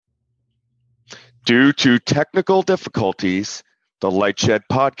Due to technical difficulties, the Lightshed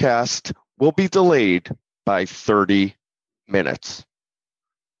podcast will be delayed by 30 minutes.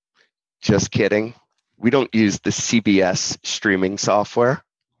 Just kidding. We don't use the CBS streaming software.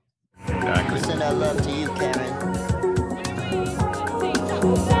 Exactly. Send our love to you, Karen.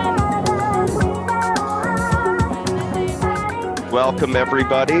 Welcome,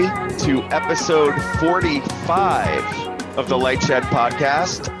 everybody, to episode 45 of the Lightshed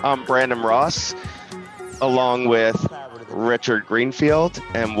podcast. I'm Brandon Ross, along with Richard Greenfield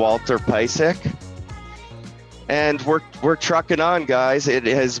and Walter Piecyk. And we're trucking on, guys. It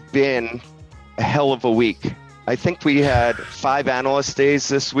has been a hell of a week. I think we had 5 analyst days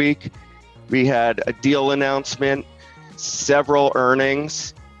this week. We had a deal announcement, several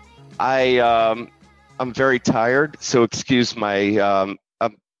earnings. I'm very tired, so excuse my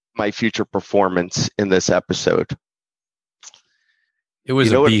future performance in this episode. It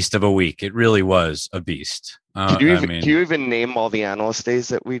was a beast of a week. It really was a beast. Can you even name all the analyst days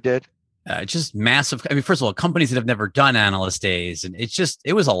that we did? Just massive. I mean, first of all, companies that have never done analyst days, and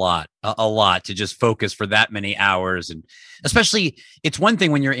it was a lot to just focus for that many hours. And especially, it's one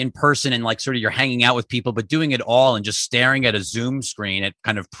thing when you're in person and like sort of you're hanging out with people, but doing it all and just staring at a Zoom screen at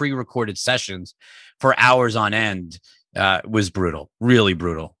kind of pre-recorded sessions for hours on end was brutal, really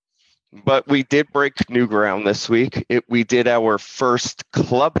brutal. But we did break new ground this week. We did our first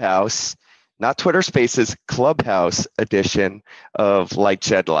Clubhouse, not Twitter Spaces, Clubhouse edition of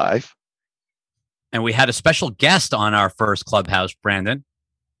Lightshed Live. And we had a special guest on our first Clubhouse, Brandon.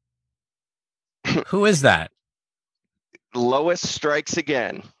 Who is that? Lois strikes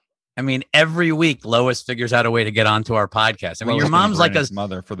again. I mean, every week Lois figures out a way to get onto our podcast. I mean, Lois, your mom's like a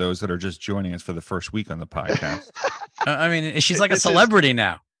mother for those that are just joining us for the first week on the podcast. I mean, she's like a celebrity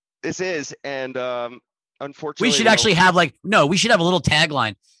now. This is, and unfortunately, we should actually have we should have a little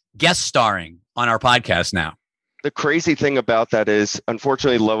tagline: guest starring on our podcast now. The crazy thing about that is,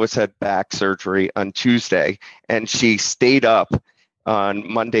 unfortunately, Lois had back surgery on Tuesday, and she stayed up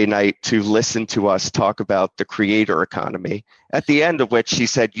on Monday night to listen to us talk about the creator economy, at the end of which she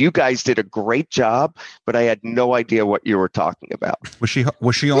said, "You guys did a great job, but I had no idea what you were talking about." Was she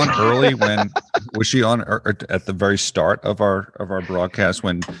on early was she on at the very start of our broadcast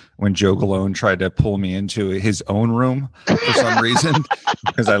when Joe Galone tried to pull me into his own room for some reason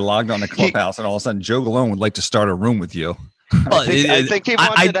because I logged on to Clubhouse and all of a sudden Joe Galone would like to start a room with you? Well, I think he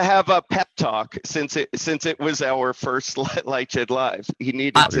wanted to have a pep talk since it was our first Lightshed Live. He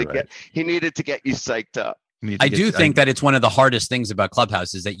needed to get you psyched up. I do think that it's one of the hardest things about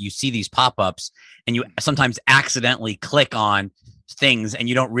Clubhouse is that you see these pop-ups and you sometimes accidentally click on things and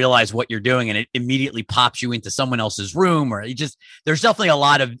you don't realize what you're doing and it immediately pops you into someone else's room, or there's definitely a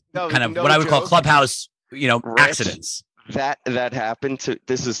lot of what I would call Clubhouse, accidents. That happened to,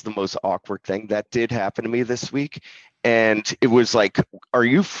 this is the most awkward thing that did happen to me this week. And it was like, are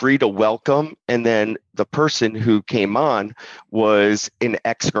you free to welcome? And then the person who came on was an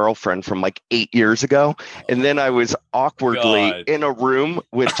ex-girlfriend from like 8 years ago. And then I was awkwardly in a room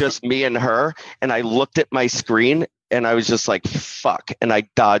with just me and her. And I looked at my screen and I was just like, fuck. And I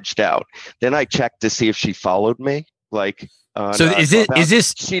dodged out. Then I checked to see if she followed me. Is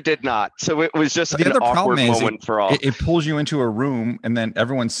this? She did not. So it was just an awkward moment for all. It pulls you into a room, and then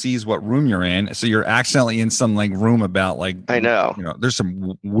everyone sees what room you're in. So you're accidentally in some room about I know. There's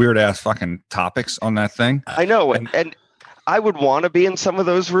some weird ass fucking topics on that thing. I know, and I would want to be in some of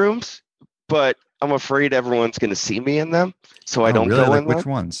those rooms, but I'm afraid everyone's going to see me in them, so I don't go in them. Which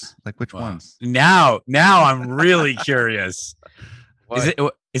ones? Which ones? Now I'm really curious.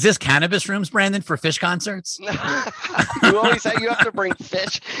 Is this cannabis rooms, Brandon, for Fish concerts? You always you have to bring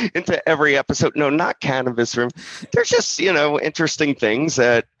Fish into every episode. No, not cannabis room. There's just, interesting things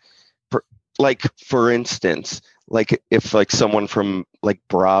that, for instance, if someone from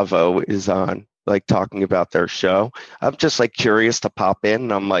Bravo is on, talking about their show, I'm just curious to pop in.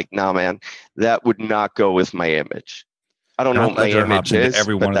 And I'm like, nah, man, that would not go with my image. I don't know what my image is,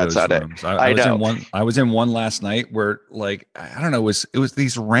 every one but of that's those not rooms. it. I know. I was in one last night where I don't know, it was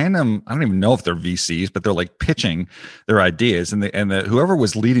these random, I don't even know if they're VCs, but they're pitching their ideas, and whoever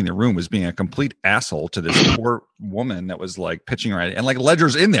was leading the room was being a complete asshole to this poor woman that was pitching her idea. And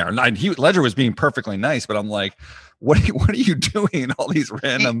Ledger's in there, and Ledger was being perfectly nice, but I'm like, what are you doing in all these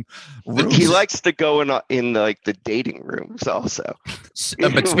random rooms? He likes to go in the dating rooms also.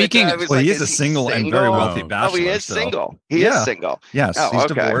 But speaking, he is a single and very wealthy bachelor. Oh, he is single. He is single. Yes, he's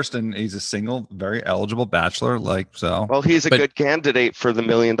divorced and he's a single, very eligible bachelor. So. Well, he's a good candidate for the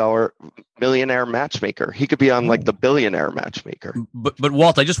 $1 millionaire matchmaker. He could be on like the billionaire matchmaker. But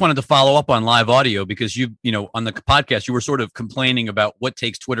Walt, I just wanted to follow up on live audio because you know, on the podcast, you were sort of complaining about what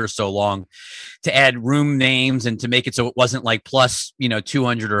takes Twitter so long to add room names and to make it so it wasn't like plus, you know,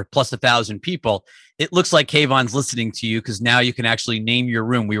 200 or plus 1,000 people. It looks like Kayvon's listening to you because now you can actually name your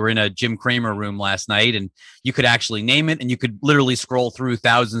room. We were in a Jim Cramer room last night and you could actually name it and you could literally scroll through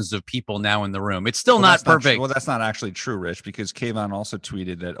thousands of people now in the room. It's still not perfect. Well, that's not actually true, Rich, because Kayvon also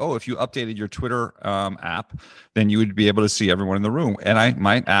tweeted that, oh, if you updated your Twitter app, then you would be able to see everyone in the room. And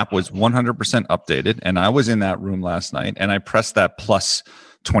my app was 100% updated. And I was in that room last night and I pressed that plus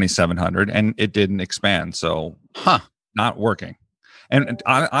 2,700 and it didn't expand. So not working. And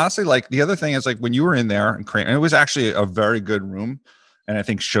honestly, like the other thing is like when you were in there and it was actually a very good room and I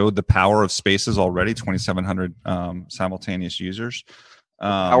think showed the power of Spaces already, 2,700 simultaneous users.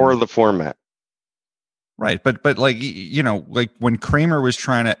 Power of the format. Right. But like, you know, like when Cramer was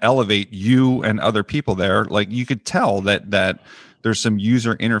trying to elevate you and other people there, like you could tell that there's some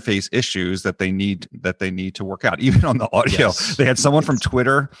user interface issues that they need to work out. Even on the audio, yes. They had someone from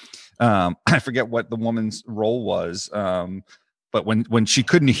Twitter. I forget what the woman's role was. But when she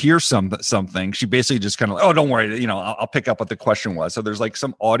couldn't hear something, she basically just kind of like, oh, don't worry, you know, I'll pick up what the question was. So there's like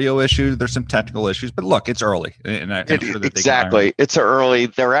some audio issues, there's some technical issues, but look, it's early. And I'm sure that exactly, it's early.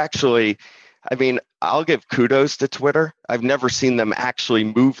 They're actually, I mean, I'll give kudos to Twitter. I've never seen them actually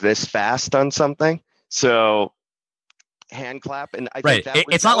move this fast on something. So hand clap. And I think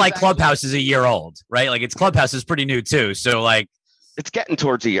it's not like Clubhouse is a year old, right? Like it's Clubhouse is pretty new too. So like it's getting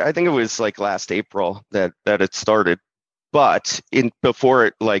towards a year. I think it was like last April that it started. But before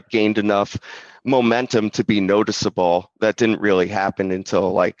it like gained enough momentum to be noticeable, that didn't really happen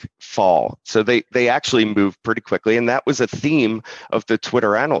until like fall. So they actually moved pretty quickly. And that was a theme of the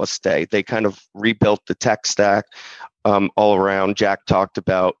Twitter Analyst Day. They kind of rebuilt the tech stack all around. Jack talked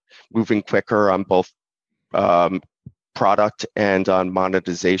about moving quicker on both product and on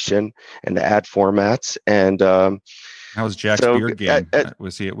monetization and ad formats. And how was Jack's beard game?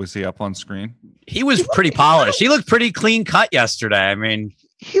 Was he up on screen? He was pretty polished. He looked pretty clean cut yesterday. I mean,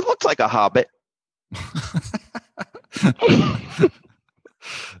 he looked like a hobbit.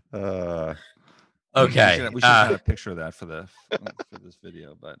 Okay. We should have a picture of that for this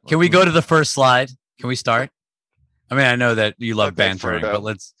video. But can we go to the first slide? Can we start? I mean, I know that you love bantering, but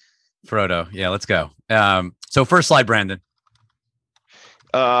let's go. So first slide, Brandon.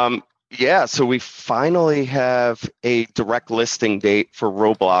 Yeah, so we finally have a direct listing date for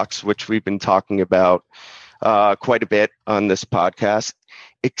Roblox, which we've been talking about quite a bit on this podcast.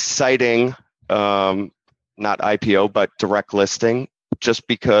 Exciting, not IPO, but direct listing, just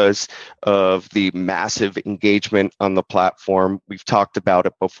because of the massive engagement on the platform. We've talked about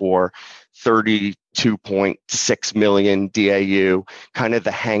it before, 32.6 million DAU, kind of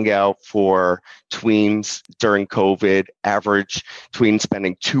the hangout for tweens during COVID, average tween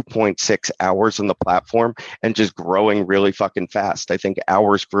spending 2.6 hours on the platform and just growing really fucking fast. I think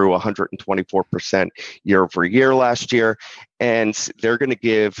hours grew 124% year over year last year. And they're going to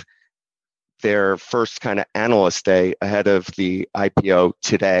give their first kind of analyst day ahead of the IPO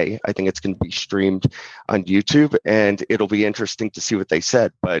today. I think it's going to be streamed on YouTube and it'll be interesting to see what they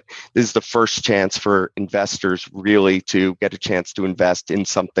said. But this is the first chance for investors really to get a chance to invest in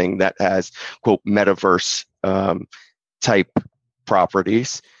something that has, quote, metaverse type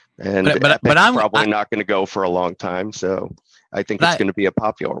properties. And but I'm probably not going to go for a long time. So I think it's going to be a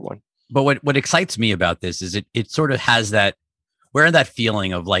popular one. But what excites me about this is it sort of has that, we're in that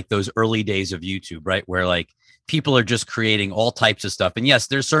feeling of like those early days of YouTube, right? Where like people are just creating all types of stuff. And yes,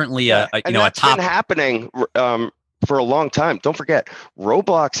 there's certainly a top been happening for a long time. Don't forget,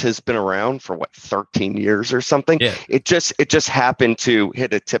 Roblox has been around for 13 years or something. Yeah. It just happened to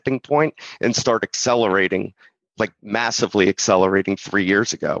hit a tipping point and start accelerating, like massively accelerating 3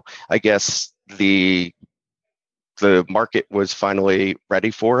 years ago. I guess the market was finally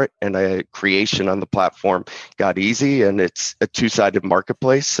ready for it and a creation on the platform got easy, and it's a two-sided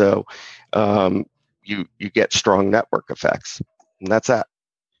marketplace. So you get strong network effects, and that's that.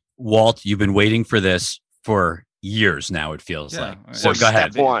 Walt, you've been waiting for this for years now, it feels like. So go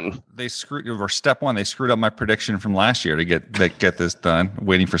ahead. They screwed up my prediction from last year to get this done.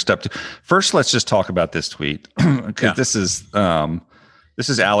 Waiting for step 2. First, let's just talk about this tweet because this is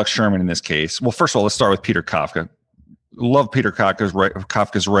Alex Sherman in this case. Well, first of all, let's start with Peter Kafka. Love Peter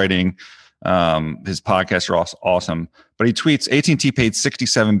Kafka's writing. His podcasts are also awesome. But he tweets, AT&T paid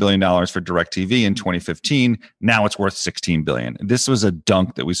 $67 billion for DirecTV in 2015. Now it's worth $16 billion. This was a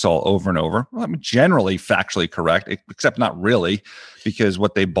dunk that we saw over and over. Well, I mean, generally factually correct, except not really, because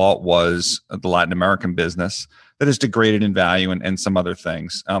what they bought was the Latin American business that is degraded in value and some other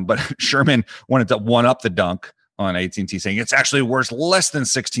things. But Sherman wanted to one up the dunk on AT&T, saying it's actually worth less than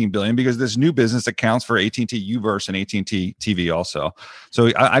 $16 billion because this new business accounts for AT&T Uverse and AT&T TV also.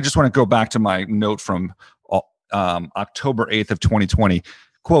 So I just want to go back to my note from October 8th of 2020.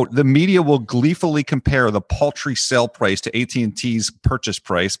 Quote, the media will gleefully compare the paltry sale price to AT&T's purchase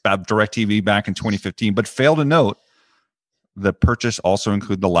price, DirecTV back in 2015, but fail to note the purchase also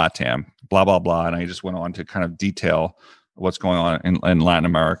include the LATAM, blah, blah, blah. And I just went on to kind of detail what's going on in Latin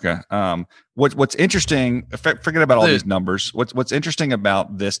America. What's interesting, forget about all these numbers. What's interesting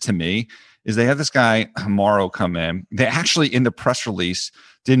about this to me is they have this guy, Morrow, come in. They actually, in the press release,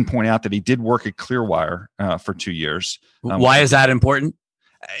 didn't point out that he did work at Clearwire for 2 years. Why is that important?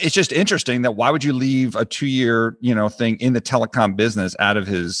 It's just interesting that why would you leave a 2-year, thing in the telecom business out of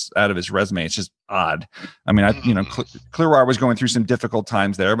his resume? It's just odd. I mean, Clearwire was going through some difficult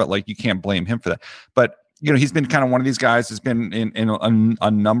times there, but like you can't blame him for that. But he's been kind of one of these guys that's been in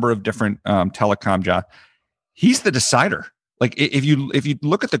a number of different telecom jobs. He's the decider. Like if you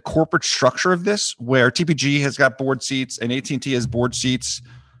look at the corporate structure of this, where TPG has got board seats and AT&T has board seats,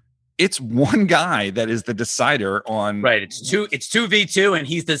 it's one guy that is the decider on. Right. It's 2v2, and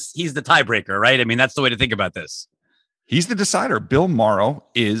he's the tiebreaker, right? I mean, that's the way to think about this. He's the decider. Bill Morrow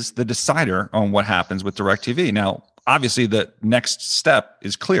is the decider on what happens with DirecTV. Now, obviously, the next step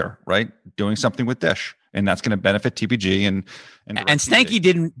is clear, right? Doing something with Dish. And that's going to benefit TPG and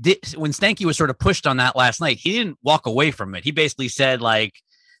Stanky when Stanky was sort of pushed on that last night, he didn't walk away from it. He basically said, like,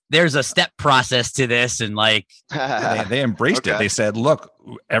 there's a step process to this, and like they embraced it. They said, look,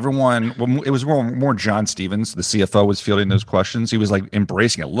 everyone. It was more John Stevens, the CFO, was fielding those questions. He was like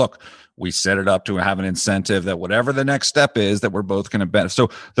embracing it. Look, we set it up to have an incentive that whatever the next step is, that we're both going to benefit. So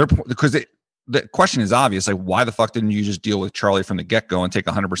the question is obvious. Like, why the fuck didn't you just deal with Charlie from the get-go and take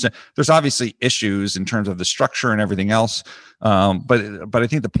 100%? There's obviously issues in terms of the structure and everything else. But I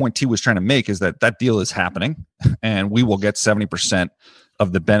think the point T was trying to make is that deal is happening, and we will get 70%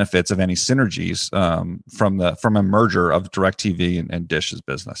 of the benefits of any synergies from a merger of DirecTV and Dish's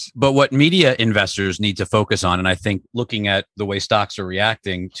business. But what media investors need to focus on, and I think looking at the way stocks are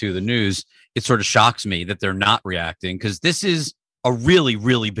reacting to the news, it sort of shocks me that they're not reacting, because this is a really,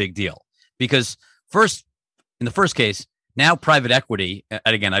 really big deal. Because in the first case, now private equity, and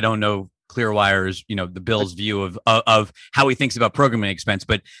again, I don't know Clearwire's, the Bill's view of how he thinks about programming expense,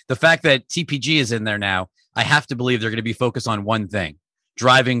 but the fact that TPG is in there now, I have to believe they're going to be focused on one thing: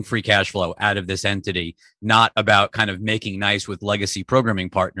 driving free cash flow out of this entity, not about kind of making nice with legacy programming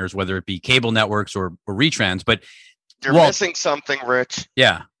partners, whether it be cable networks or retrans. But you're missing something, Rich.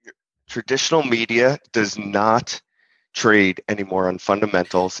 Yeah. Traditional media does not trade anymore on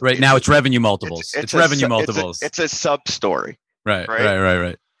fundamentals. Right now, it's revenue multiples. It's revenue multiples. It's a sub story. Right.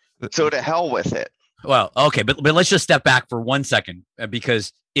 So to hell with it. Well, okay, but let's just step back for 1 second,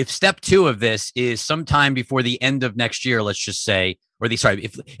 because if step 2 of this is sometime before the end of next year, let's just say,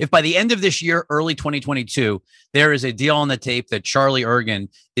 if by the end of this year, early 2022, there is a deal on the tape that Charlie Ergen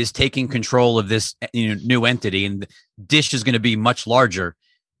is taking control of this new entity, and Dish is going to be much larger.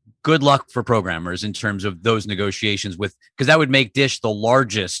 Good luck for programmers in terms of those negotiations because that would make Dish the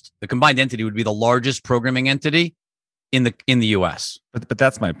combined entity would be the largest programming entity in the US. But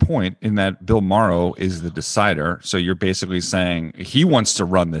that's my point, in that Bill Morrow is the decider. So you're basically saying he wants to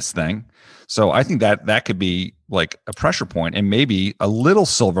run this thing. So I think that could be like a pressure point and maybe a little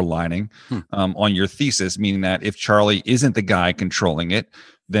silver lining on your thesis, meaning that if Charlie isn't the guy controlling it,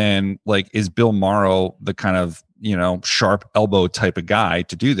 then like, is Bill Morrow the kind of sharp elbow type of guy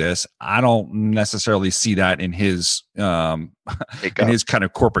to do this? I don't necessarily see that in his kind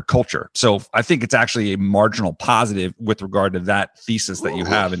of corporate culture. So I think it's actually a marginal positive with regard to that thesis that you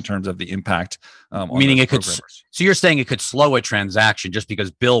have in terms of the impact. Meaning it could. So you're saying it could slow a transaction just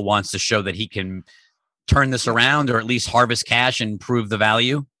because Bill wants to show that he can turn this around, or at least harvest cash and prove the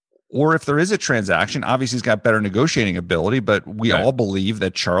value? Or if there is a transaction, obviously he's got better negotiating ability, but we all believe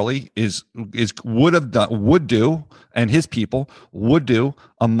that Charlie would do, and his people would do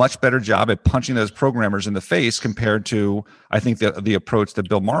a much better job at punching those programmers in the face compared to, I think, the approach that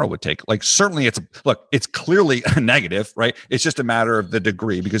Bill Morrow would take. Like, certainly it's clearly a negative, right? It's just a matter of the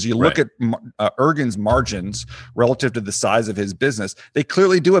degree, because you look at Ergen's margins relative to the size of his business, they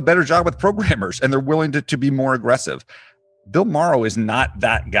clearly do a better job with programmers, and they're willing to be more aggressive. Bill Morrow is not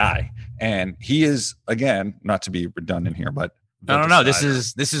that guy. And he is, again, not to be redundant here, but I don't know. This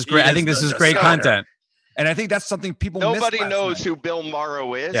is great. I think this is great content. And I think that's something people Nobody knows who Bill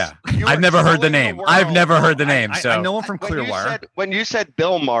Morrow is. Yeah. I've never heard the name. I've never heard the name. So I know him from Clearwire. When you said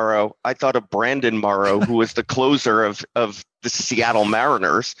Bill Morrow, I thought of Brandon Morrow, who was the closer of the Seattle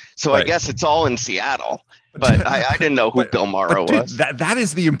Mariners. So I guess it's all in Seattle. But I didn't know who Bill Morrow was. That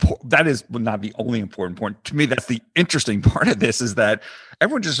is the important. That is not the only important point to me. That's the interesting part of this is that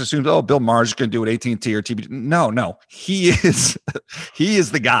everyone just assumes, oh, Bill Maher's is going to do it AT&T or TB. No, he is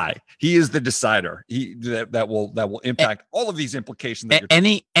the guy. He is the decider. That will impact all of these implications.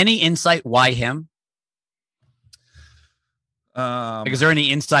 Any insight why him? Like, is there any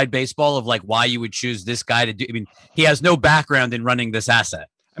inside baseball of like why you would choose this guy to do? I mean, he has no background in running this asset.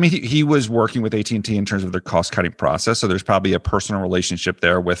 I mean, he was working with AT&T in terms of their cost-cutting process, so there's probably a personal relationship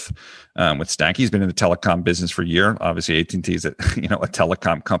there with Stanky. He's been in the telecom business for a year. Obviously, AT&T is a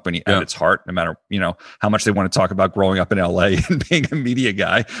telecom company at its heart. No matter how much they want to talk about growing up in LA and being a media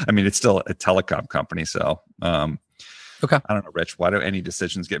guy, I mean, it's still a telecom company. So, okay, I don't know, Rich. Why do any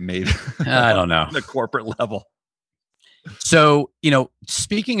decisions get made? I don't know. On the corporate level. So,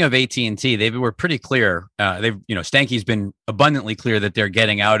 speaking of AT&T, they were pretty clear. Stanky's been abundantly clear that they're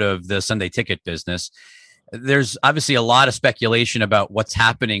getting out of the Sunday ticket business. There's obviously a lot of speculation about what's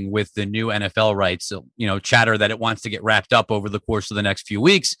happening with the new NFL rights, chatter that it wants to get wrapped up over the course of the next few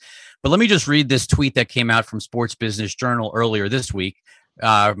weeks. But let me just read this tweet that came out from Sports Business Journal earlier this week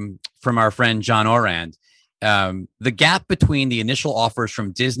from our friend John Orand. The gap between the initial offers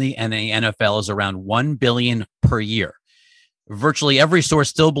from Disney and the NFL is around $1 billion per year. Virtually every source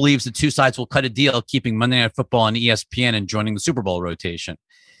still believes the two sides will cut a deal, keeping Monday Night Football on ESPN and joining the Super Bowl rotation.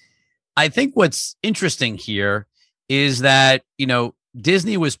 I think what's interesting here is that,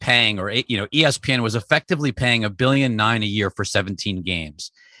 Disney was paying, or, ESPN was effectively paying $1.9 billion a year for 17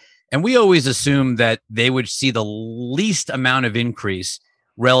 games. And we always assumed that they would see the least amount of increase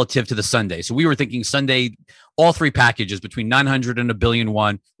relative to the Sunday. So we were thinking Sunday, all three packages between 900 and $1.1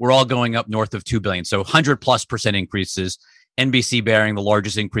 billion, we're all going up north of 2 billion. So 100+% increases. NBC bearing the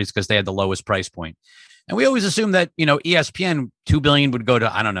largest increase because they had the lowest price point. And we always assumed that, ESPN $2 billion would go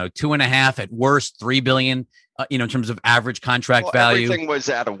to, I don't know, 2.5 at worst, $3 billion, in terms of average contract value. Everything was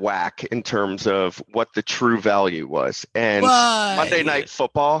out of whack in terms of what the true value was. And Monday Night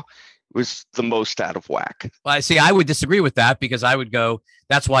Football was the most out of whack. Well, I would disagree with that because I would go,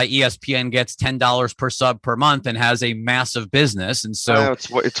 that's why ESPN gets $10 per sub per month and has a massive business. And so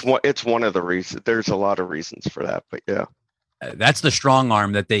it's one of the reasons. There's a lot of reasons for that, but yeah. That's the strong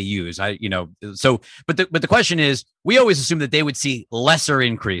arm that they use. But the question is, we always assume that they would see lesser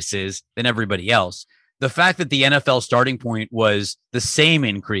increases than everybody else. The fact that the NFL starting point was the same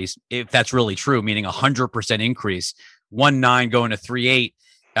increase, if that's really true, meaning 100% increase, 1.9 going to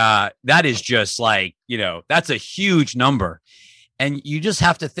 3.8, that is just like, that's a huge number. And you just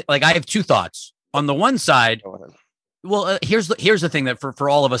have to I have two thoughts. On the one side, well, here's the thing that for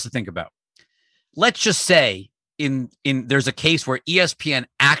all of us to think about. Let's just say, there's a case where ESPN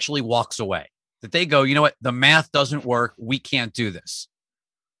actually walks away, that they go, you know what, the math doesn't work. We can't do this.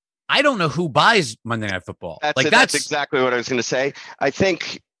 I don't know who buys Monday Night Football. That's exactly what I was going to say. I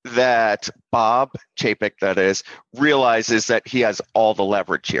think that Bob Chapek, that is, realizes that he has all the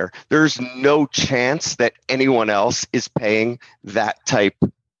leverage here. There's no chance that anyone else is paying that type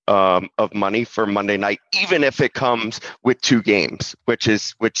of money for Monday night, even if it comes with 2 games, which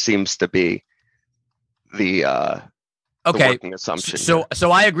seems to be the working assumption.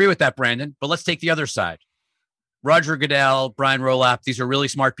 So I agree with that, Brandon, but let's take the other side. Roger Goodell, Brian Rolapp, these are really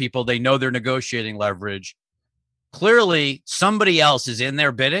smart people. They know their negotiating leverage. Clearly somebody else is in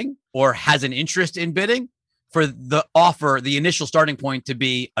there bidding or has an interest in bidding for the offer, the initial starting point to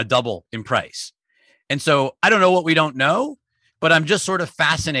be a double in price. And so I don't know what we don't know, but I'm just sort of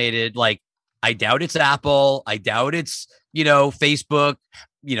fascinated. Like, I doubt it's Apple. I doubt it's, Facebook.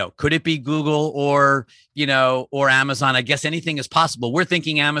 Could it be Google or Amazon? I guess anything is possible. We're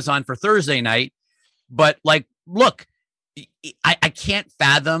thinking Amazon for Thursday night, but look, I can't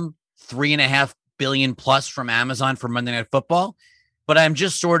fathom $3.5 billion plus from Amazon for Monday Night Football. But I'm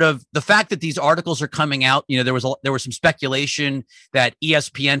just sort of, the fact that these articles are coming out, there was some speculation that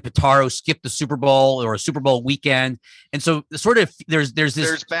ESPN Pitaro skipped the Super Bowl or a Super Bowl weekend. And so sort of there's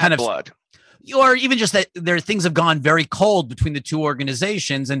this bad kind of blood. Or even just that things have gone very cold between the two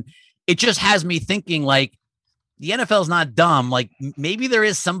organizations. And it just has me thinking, like, the NFL is not dumb. Like, maybe there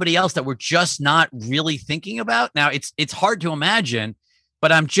is somebody else that we're just not really thinking about. Now, it's hard to imagine,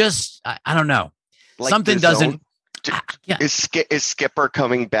 but I'm just, I don't know. Like something doesn't. Is Skipper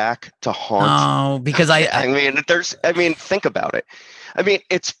coming back to haunt? No, because think about it. I mean,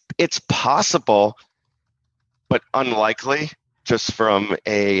 it's possible, but unlikely just from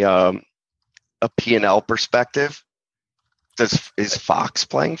a P&L perspective, is Fox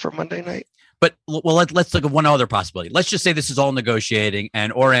playing for Monday night? But well, let's look at one other possibility. Let's just say this is all negotiating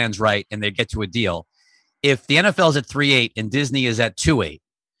and Oran's right and they get to a deal. If the NFL is at 3.8 and Disney is at 2.8,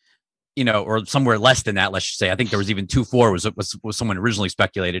 or somewhere less than that, let's just say, I think there was even 2.4 was someone originally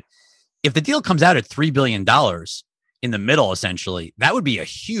speculated. If the deal comes out at $3 billion in the middle, essentially, that would be a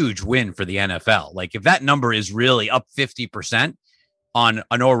huge win for the NFL. Like if that number is really up 50% on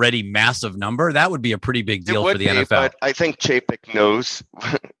an already massive number, that would be a pretty big deal for the NFL. But I think Chapek knows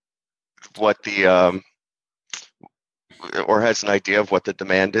what or has an idea of what the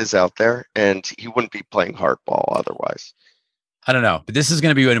demand is out there, and he wouldn't be playing hardball otherwise. I don't know, but this is going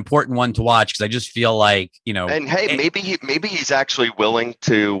to be an important one to watch because I just feel like, And hey, maybe he's actually willing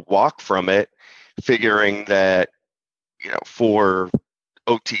to walk from it, figuring that, for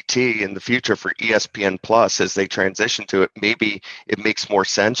OTT in the future for ESPN Plus as they transition to it, maybe it makes more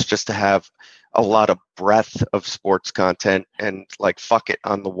sense just to have a lot of breadth of sports content and like fuck it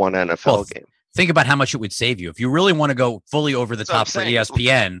on the one NFL game. Think about how much it would save you if you really want to go fully over the top for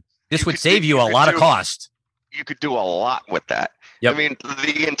ESPN. This would save you a lot of cost. You could do a lot with that. Yep. I mean,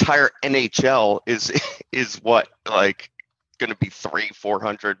 the entire NHL is what, like, going to be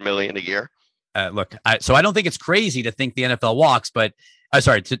 $300-400 million a year. Look, so I don't think it's crazy to think the NFL walks, but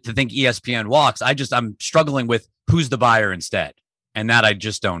to think ESPN walks. I'm struggling with who's the buyer instead, and that I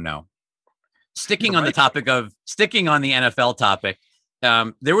just don't know. Sticking on the NFL topic,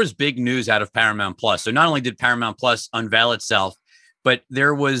 there was big news out of Paramount Plus. So not only did Paramount Plus unveil itself, but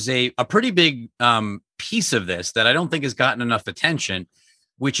there was a pretty big piece of this that I don't think has gotten enough attention,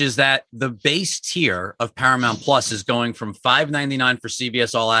 which is that the base tier of Paramount Plus is going from $5.99 for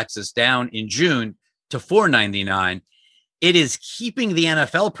CBS All Access down in June to $4.99. It is keeping the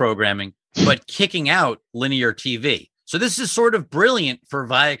NFL programming, but kicking out linear TV. So this is sort of brilliant for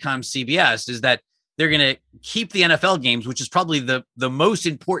Viacom CBS, is that they're going to keep the NFL games, which is probably the most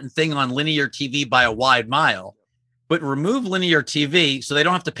important thing on linear TV by a wide mile, but remove linear TV so they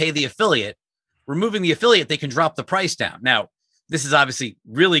don't have to pay the affiliate. Removing the affiliate, they can drop the price down. Now, this is obviously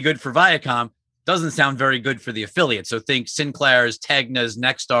really good for Viacom. Doesn't sound very good for the affiliate. So think Sinclair's, Tegna's,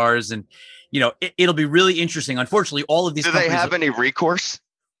 Nexstars, and it'll be really interesting. Unfortunately, all of these. Do they have any recourse?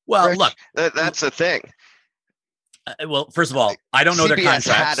 Well, Rich? Look, that's the thing. Well, first of all, I don't know their CBS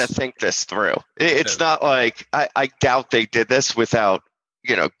contracts. Had to think this through. It's not like I doubt they did this without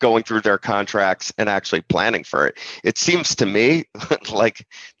going through their contracts and actually planning for it. It seems to me like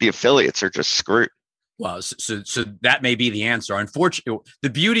the affiliates are just screwed. Well, so that may be the answer. Unfortunately, the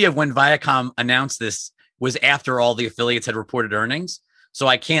beauty of when Viacom announced this was after all the affiliates had reported earnings. So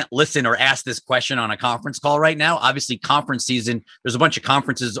I can't listen or ask this question on a conference call right now. Obviously, conference season, there's a bunch of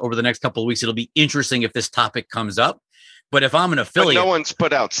conferences over the next couple of weeks. It'll be interesting if this topic comes up. But if I'm an affiliate, but no one's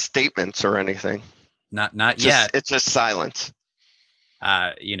put out statements or anything. Not yet. It's just silence.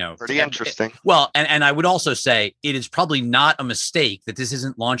 Pretty interesting. And I would also say it is probably not a mistake that this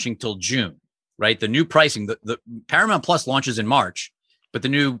isn't launching till June, right? The new pricing, the Paramount Plus launches in March, but the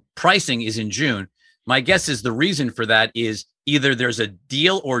new pricing is in June. My guess is the reason for that is either there's a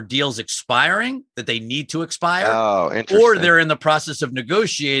deal or deals expiring that they need to expire, or they're in the process of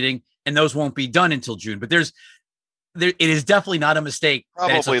negotiating and those won't be done until June. But it is definitely not a mistake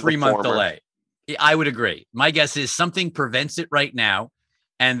that it's a 3-month delay. I would agree. My guess is something prevents it right now,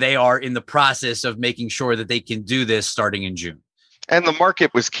 and they are in the process of making sure that they can do this starting in June. And the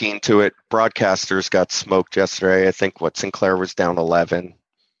market was keen to it. Broadcasters got smoked yesterday. I think Sinclair was down 11.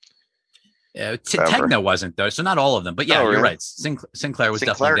 Tegna wasn't, though, so not all of them. But yeah, you're right. Sinclair was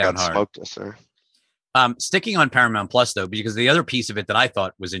definitely down hard. Smoked yesterday. Sticking on Paramount Plus, though, because the other piece of it that I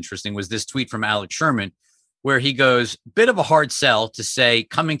thought was interesting was this tweet from Alex Sherman, where he goes, bit of a hard sell to say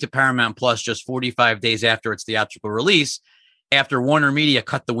coming to Paramount Plus just 45 days after its theatrical release, after Warner Media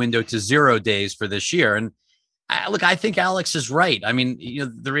cut the window to 0 days for this year. And I think Alex is right. I mean,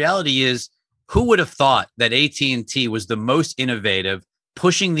 the reality is, who would have thought that AT&T was the most innovative,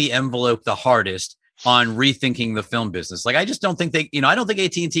 pushing the envelope the hardest on rethinking the film business? Like, I just don't think I don't think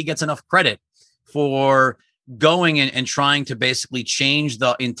AT&T gets enough credit for going and trying to basically change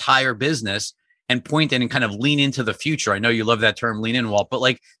the entire business and point in and kind of lean into the future. I know you love that term, lean in, Walt, but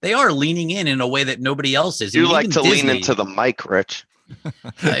like they are leaning in a way that nobody else is. You like to lean into the mic, Rich.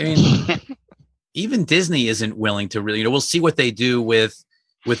 I mean, even Disney isn't willing to really, we'll see what they do with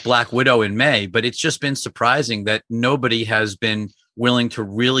Black Widow in May, but it's just been surprising that nobody has been willing to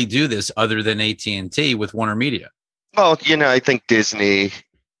really do this other than AT&T with Warner Media. Well, I think Disney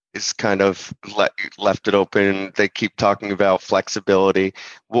is kind of left it open. They keep talking about flexibility.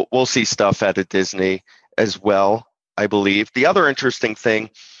 We'll see stuff out of Disney as well. I believe. The other interesting thing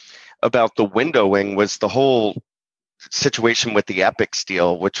about the windowing was the whole situation with the Epix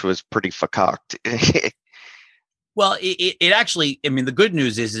deal, which was pretty fakaked. Well, it actually, I mean, the good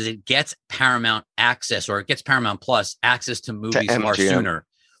news is it gets Paramount access, or it gets Paramount Plus access to movies far MGM. sooner.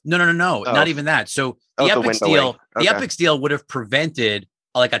 No, Oh. not even that. So the Oh, the Epix windowing. deal, Okay. the Epix deal would have prevented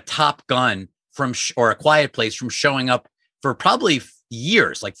like a Top Gun from or A Quiet Place from showing up for probably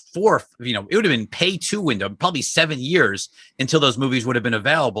years, like four. You know, it would have been pay 2 window, probably 7 years until those movies would have been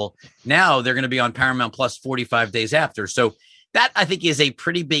available. Now they're going to be on Paramount Plus 45 days after. So that, I think, is a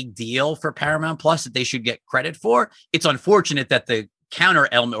pretty big deal for Paramount Plus that they should get credit for. It's unfortunate that the counter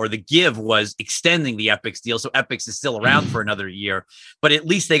element or the give was extending the Epix deal. So Epix is still around for another year, but at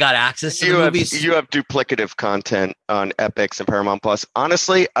least they got access to the movies. You have duplicative content on Epix and Paramount Plus.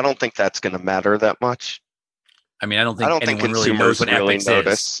 Honestly, I don't think that's going to matter that much. I mean, I don't think anyone consumers really knows what really Epix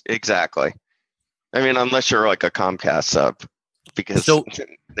notice. is. Exactly. I mean, unless you're like a Comcast sub, because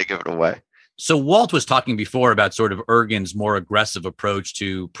they give it away. So Walt was talking before about sort of Ergen's more aggressive approach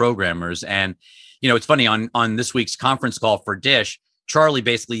to programmers. And, you know, it's funny, on this week's conference call for Dish, Charlie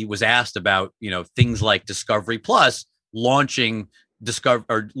basically was asked about, you know, things like Discovery Plus launching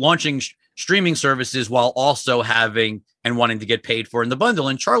streaming services while also having and wanting to get paid for in the bundle.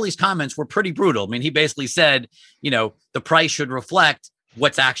 And Charlie's comments were pretty brutal. I mean, he basically said, you know, the price should reflect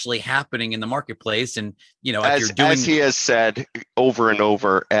what's actually happening in the marketplace. And, you know, as he has said over and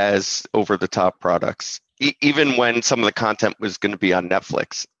over, as over-the-top products, even when some of the content was going to be on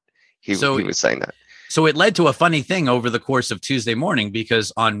Netflix, he was saying that. So it led to a funny thing over the course of Tuesday morning,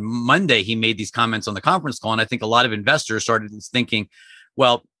 because on Monday he made these comments on the conference call. And I think a lot of investors started thinking,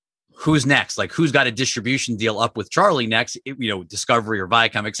 well, who's next? Like, who's got a distribution deal up with Charlie next? You know, Discovery or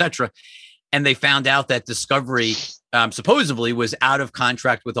Viacom, et cetera. And they found out that Discovery supposedly was out of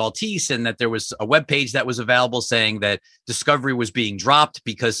contract with Altice, and that there was a webpage that was available saying that Discovery was being dropped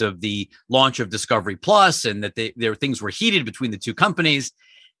because of the launch of Discovery Plus, and that things were heated between the two companies.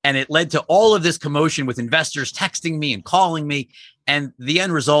 And it led to all of this commotion with investors texting me and calling me. And the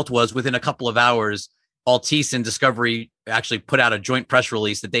end result was, within a couple of hours, Altice and Discovery actually put out a joint press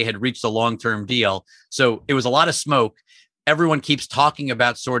release that they had reached a long-term deal. So it was a lot of smoke. Everyone keeps talking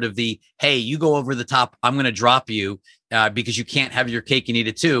about sort of the, hey, you go over the top, I'm going to drop you because you can't have your cake and eat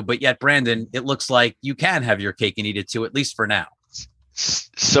it too. But yet, Brandon, it looks like you can have your cake and eat it too, at least for now.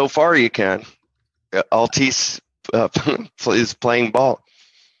 So far you can. Altice is playing ball.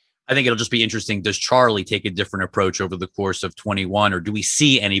 I think it'll just be interesting. Does Charlie take a different approach over the course of 21, or do we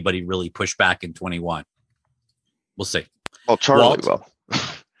see anybody really push back in 21? We'll see. Well, Charlie will.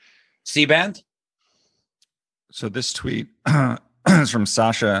 C-band? So this tweet is from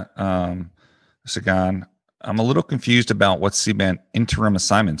Sasha Sagan. I'm a little confused about what C-band interim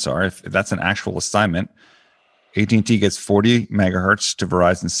assignments are. If that's an actual assignment, AT&T gets 40 megahertz to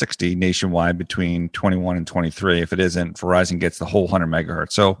Verizon 60 nationwide between 21 and 23. If it isn't, Verizon gets the whole 100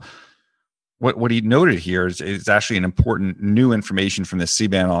 megahertz. So what he noted here is actually an important new information from the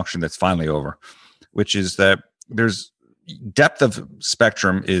C-band auction that's finally over, which is that there's depth of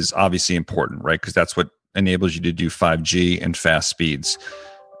spectrum is obviously important, right? Because that's what enables you to do 5G and fast speeds.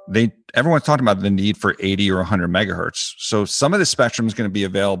 Everyone's talking about the need for 80 or 100 megahertz. So some of the spectrum is going to be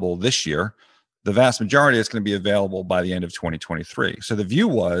available this year. The vast majority is going to be available by the end of 2023. So the view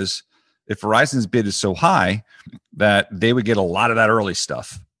was, if Verizon's bid is so high, that they would get a lot of that early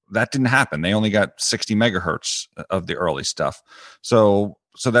stuff. That didn't happen. They only got 60 megahertz of the early stuff. So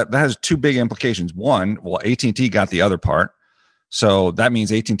that has two big implications. One, well, AT&T got the other part. So that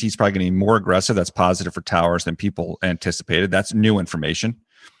means AT&T is probably going to be more aggressive. That's positive for towers than people anticipated. That's new information.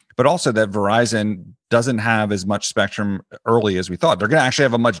 But also that Verizon doesn't have as much spectrum early as we thought. They're going to actually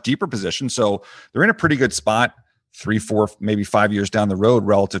have a much deeper position. So they're in a pretty good spot 3, 4, maybe 5 years down the road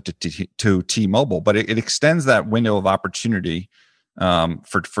relative to T-Mobile. But it extends that window of opportunity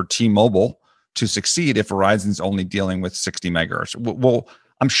for T-Mobile to succeed if Verizon's only dealing with 60 megahertz. Well,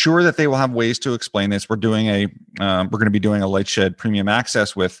 I'm sure that they will have ways to explain this. We're going to be doing a Lightshed Premium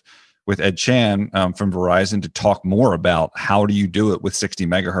Access with Ed Chan from Verizon to talk more about how do you do it with 60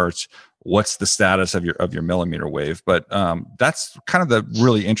 megahertz. What's the status of your millimeter wave? But that's kind of the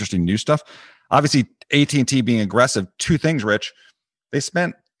really interesting new stuff. Obviously, AT&T being aggressive. Two things, Rich. They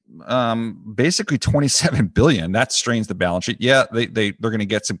spent basically $27 billion. That strains the balance sheet. Yeah, they're going to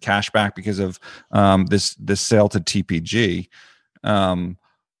get some cash back because of this sale to TPG.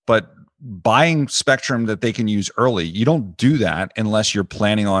 But buying spectrum that they can use early, you don't do that unless you're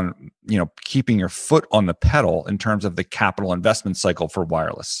planning on, keeping your foot on the pedal in terms of the capital investment cycle for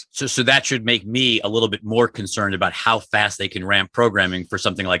wireless. So that should make me a little bit more concerned about how fast they can ramp programming for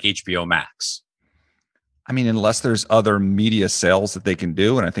something like HBO Max. I mean, unless there's other media sales that they can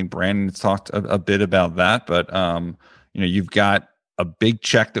do, and I think Brandon's talked a bit about that. But you've got a big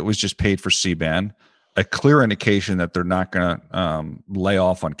check that was just paid for C-band, a clear indication that they're not going to lay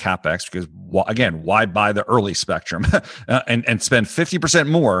off on capex because, again, why buy the early spectrum and spend 50%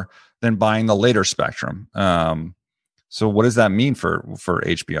 more than buying the later spectrum? So what does that mean for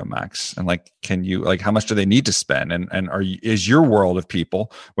HBO Max? And how much do they need to spend? And is your world of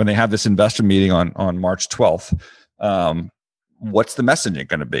people, when they have this investor meeting on March 12th, what's the messaging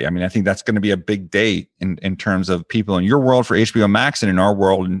going to be? I mean, I think that's going to be a big day in terms of people in your world for HBO Max and in our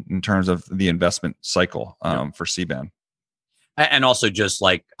world in terms of the investment cycle for C-band. And also just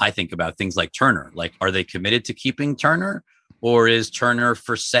like, I think about things like Turner, like, are they committed to keeping Turner, or is Turner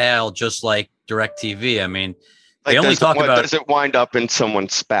for sale just like DirecTV? I mean, they only talk about, does it wind up in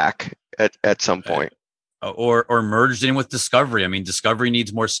someone's SPAC at some point, or merged in with Discovery? I mean, Discovery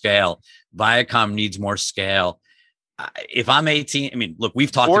needs more scale. Viacom needs more scale. If I'm 18, I mean, look,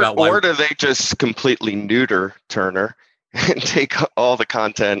 we've talked about why. Or do they just completely neuter Turner and take all the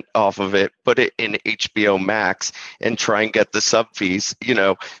content off of it, put it in HBO Max, and try and get the sub fees?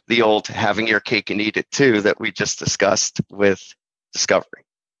 The old having your cake and eat it too that we just discussed with Discovery.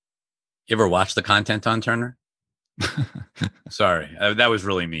 You ever watch the content on Turner? Sorry, that was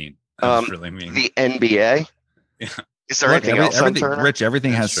really mean. Really mean. The NBA. Yeah. Is there anything else on Turner? Rich,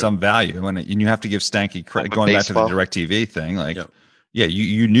 everything has some value, and you have to give Stanky credit. Going back to the DirecTV thing,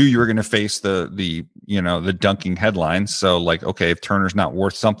 you knew you were going to face the dunking headlines. So okay, if Turner's not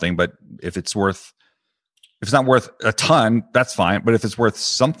worth something, but if it's not worth a ton, that's fine. But if it's worth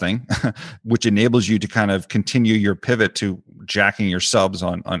something, which enables you to kind of continue your pivot to jacking your subs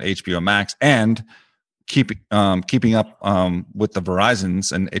on HBO Max and keeping up with the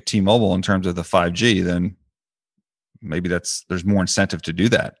Verizons and T-Mobile in terms of the 5G, then maybe there's more incentive to do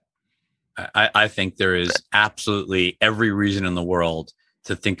that. I think there is absolutely every reason in the world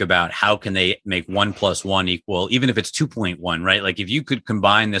to think about how can they make 1 + 1 equal, even if it's 2.1, right? Like if you could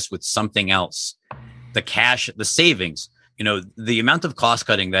combine this with something else, the cash, the savings, the amount of cost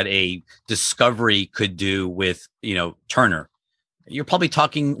cutting that a Discovery could do with, Turner, you're probably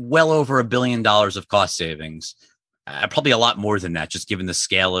talking well over $1 billion of cost savings. Probably a lot more than that, just given the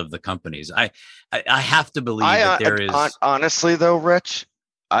scale of the companies. I have to believe that there is. Honestly, though, Rich,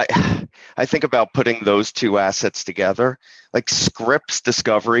 I think about putting those two assets together. Like Scripps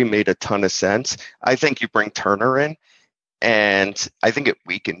Discovery made a ton of sense. I think you bring Turner in, and I think it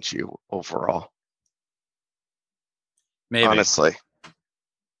weakens you overall. Maybe. Honestly,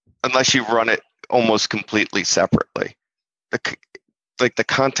 unless you run it almost completely separately, the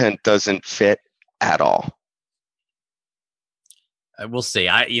content doesn't fit at all. We'll see.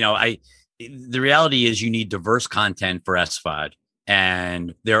 The reality is you need diverse content for SVOD,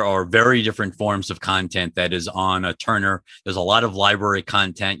 and there are very different forms of content that is on a Turner. There's a lot of library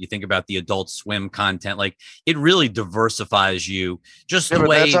content. You think about the Adult Swim content, like it really diversifies you. Just the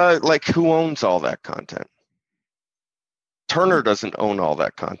way, who owns all that content? Turner doesn't own all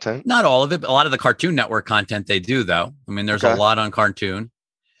that content. Not all of it, but a lot of the Cartoon Network content they do, though. I mean, there's a lot on Cartoon.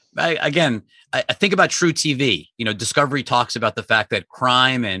 I think about True TV. Discovery talks about the fact that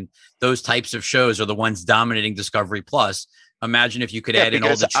crime and those types of shows are the ones dominating Discovery Plus. Imagine if you could add in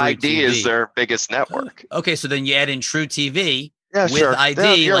all the True ID TV. is their biggest network. Okay, so then you add in True TV with sure. ID.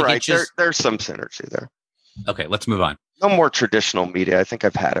 Yeah, you're right. There's some synergy there. Okay, let's move on. No more traditional media. I think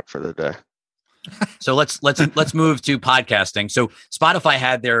I've had it for the day. So let's move to podcasting. So Spotify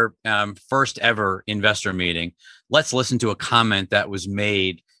had their first ever investor meeting. Let's listen to a comment that was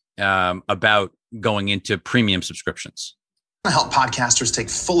made about going into premium subscriptions. To help podcasters take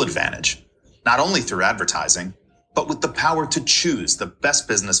full advantage, not only through advertising, but with the power to choose the best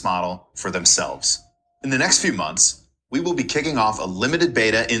business model for themselves. In the next few months, we will be kicking off a limited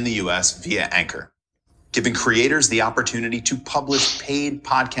beta in the US via Anchor, giving creators the opportunity to publish paid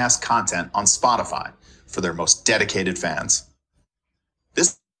podcast content on Spotify for their most dedicated fans.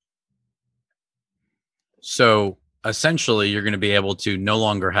 So essentially, you're going to be able to no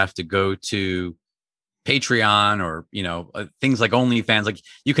longer have to go to Patreon or, things like OnlyFans. Like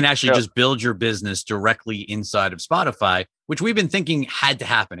you can actually just build your business directly inside of Spotify, which we've been thinking had to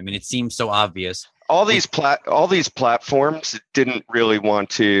happen. I mean, it seems so obvious. All these platforms didn't really want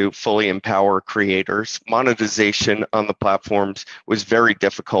to fully empower creators. Monetization on the platforms was very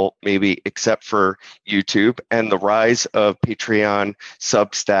difficult, maybe except for YouTube, and the rise of Patreon,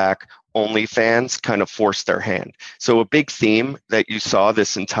 Substack, OnlyFans kind of forced their hand. So a big theme that you saw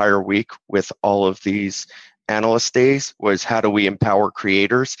this entire week with all of these analyst days was how do we empower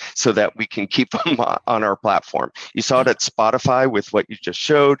creators so that we can keep them on our platform. You saw it at Spotify with what you just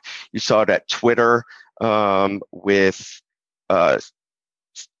showed. You saw it at Twitter with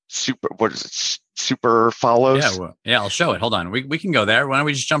super follows. I'll show it. Hold on. We can go there. Why don't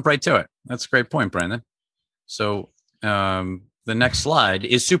we just jump right to it? That's a great point, Brandon. So the next slide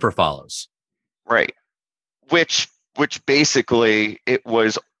is super follows. Right. Which basically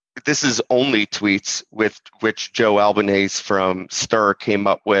this is only tweets with which Joe Albanese from Stir came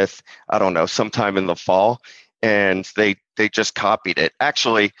up with, I don't know, sometime in the fall. And they just copied it.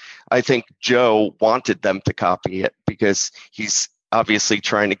 Actually, I think Joe wanted them to copy it because he's obviously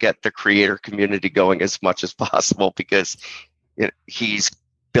trying to get the creator community going as much as possible because he's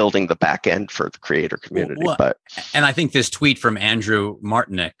building the back end for the creator community. And I think this tweet from Andrew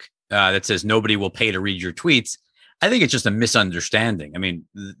Martinick that says nobody will pay to read your tweets, I think it's just a misunderstanding. I mean,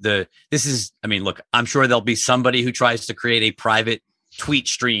 look, I'm sure there'll be somebody who tries to create a private tweet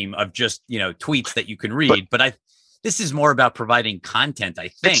stream of just, tweets that you can read, but this is more about providing content, I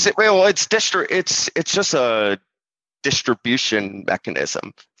think. It's just a distribution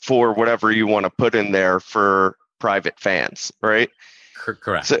mechanism for whatever you want to put in there for private fans, right?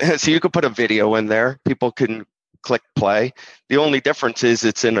 Correct. So you could put a video in there, people can click play. The only difference is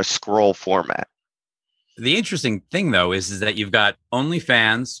it's in a scroll format. The interesting thing, though, is that you've got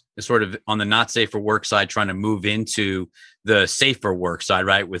OnlyFans sort of on the not safe for work side trying to move into the safer work side,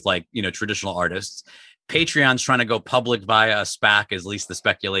 right? With traditional artists. Patreon's trying to go public via a SPAC, is at least the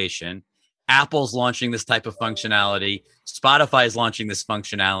speculation. Apple's launching this type of functionality. Spotify is launching this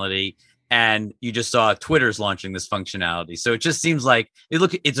functionality. And you just saw Twitter's launching this functionality. So it just seems like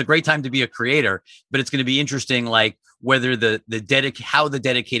it's a great time to be a creator, but it's going to be interesting, like whether how the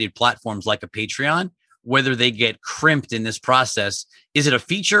dedicated platforms like a Patreon, whether they get crimped in this process. Is it a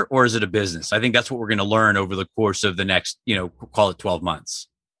feature or is it a business? I think that's what we're going to learn over the course of the next, call it 12 months.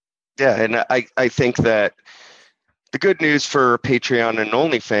 Yeah. And I think that the good news for Patreon and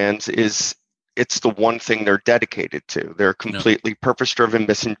OnlyFans is it's the one thing they're dedicated to. They're completely purpose-driven,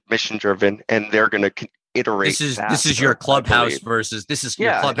 mission-driven, and they're going to iterate. This is your Clubhouse versus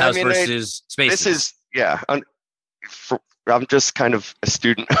versus Spaces. I'm just kind of a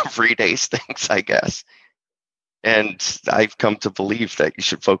student of Reday's things, I guess. And I've come to believe that you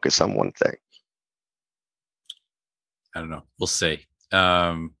should focus on one thing. I don't know. We'll see.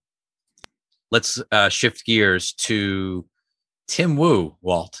 Let's shift gears to Tim Wu,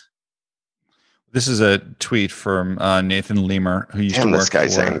 Walt. This is a tweet from Nathan Lemur, who used to work. This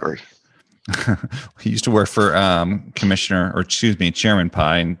guy's angry. He used to work for Chairman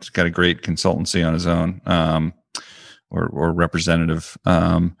Pi, and he's got a great consultancy on his own, or representative.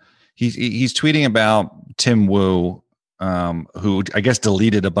 He's tweeting about Tim Wu, who I guess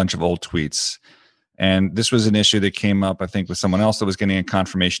deleted a bunch of old tweets. And this was an issue that came up, I think, with someone else that was getting a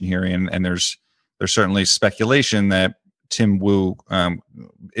confirmation hearing. And there's certainly speculation that Tim Wu,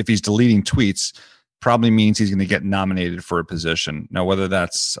 if he's deleting tweets, probably means he's going to get nominated for a position. Now, whether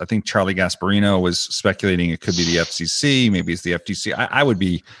that's, I think Charlie Gasparino was speculating it could be the FCC, maybe it's the FTC. I would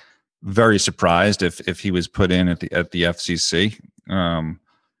be very surprised if he was put in at the FCC,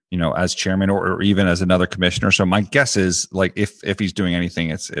 as chairman or even as another commissioner. So my guess is, like, if he's doing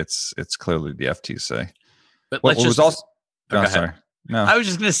anything, it's clearly the FTC. But I was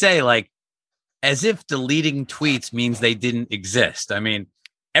just going to say, like, as if deleting tweets means they didn't exist. I mean,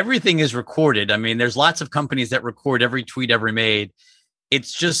 everything is recorded. I mean, there's lots of companies that record every tweet ever made.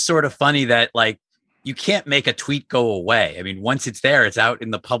 It's just sort of funny that, like, you can't make a tweet go away. I mean, once it's there, it's out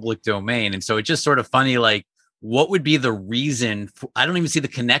in the public domain. And so it's just sort of funny, like, what would be the reason I don't even see the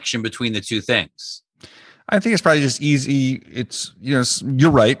connection between the two things. I think it's probably just easy. It's,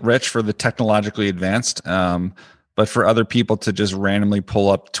 you're right, Rich, for the technologically advanced. But for other people to just randomly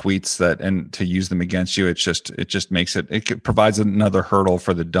pull up tweets and to use them against you, it just makes it provides another hurdle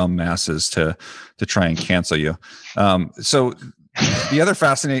for the dumb masses to try and cancel you. So the other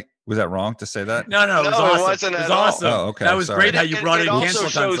fascinating, was that wrong to say that? No, it was awesome. It wasn't at awesome. all. Oh, okay. That was great how you brought it in.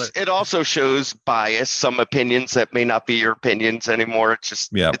 It also shows bias, some opinions that may not be your opinions anymore. It's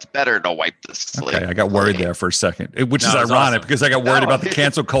just, It's better to wipe the slate. Okay, I got worried there for a second, which is ironic because I got worried about the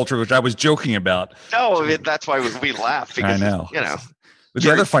cancel culture, which I was joking about. No, that's why we laugh. Because, I know. But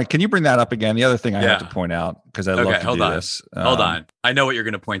the other fight, can you bring that up again? The other thing I have to point out, because I love to do this. Hold on. I know what you're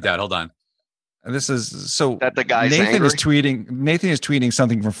going to point out. Hold on. This is so that the guy's Nathan angry? Nathan is tweeting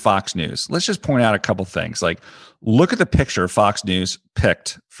something from Fox News. Let's just point out a couple things. Like, look at the picture Fox News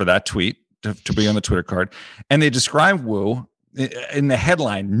picked for that tweet to be on the Twitter card. And they describe Wu in the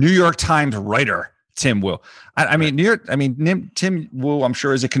headline, New York Times writer Tim Wu. Tim Wu, I'm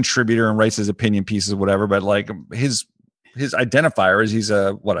sure, is a contributor and writes his opinion pieces, whatever, but like his identifier is he's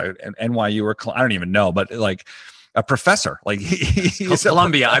an NYU or I don't even know, but like a professor, like he's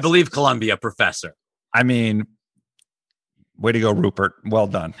Columbia, I believe Columbia professor. I mean, way to go, Rupert. Well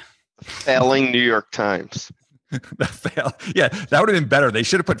done. Failing New York Times. Yeah, that would have been better. They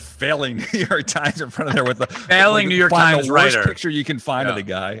should have put failing New York Times in front of there with the failing New York Times the worst writer picture you can find of the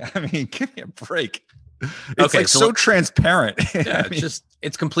guy. I mean, give me a break. It's Okay, like so so transparent. Yeah, I mean,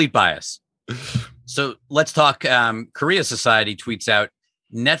 it's complete bias. So let's talk. Korea Society tweets out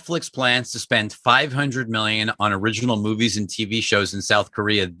Netflix plans to spend $500 million on original movies and TV shows in South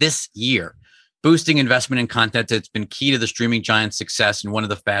Korea this year, boosting investment in content that's been key to the streaming giant's success in one of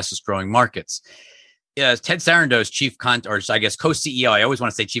the fastest growing markets. Ted Sarandos, chief content, or I guess co-CEO. I always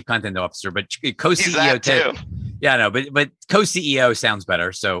want to say chief content officer, but co-CEO Ted. Too. Yeah, no, but co-CEO sounds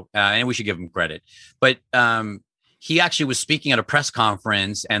better. So, and we should give him credit. But he actually was speaking at a press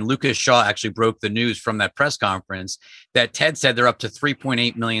conference, and Lucas Shaw actually broke the news from that press conference that Ted said they're up to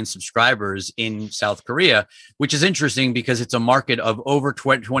 3.8 million subscribers in South Korea, which is interesting because it's a market of over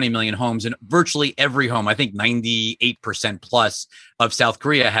 20 million homes, and virtually every home, I think 98% plus of South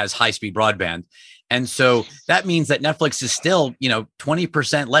Korea has high-speed broadband. And so that means that Netflix is still,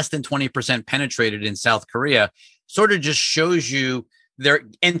 20%, less than 20% penetrated in South Korea. Sort of just shows you they're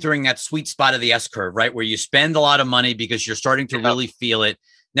entering that sweet spot of the S curve, right? Where you spend a lot of money because you're starting to really feel it.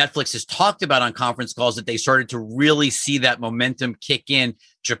 Netflix has talked about on conference calls that they started to really see that momentum kick in.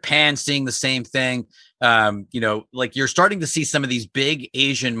 Japan seeing the same thing. Like you're starting to see some of these big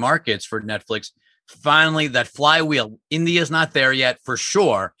Asian markets for Netflix. Finally, that flywheel. India's not there yet for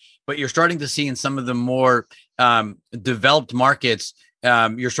sure, but you're starting to see in some of the more developed markets,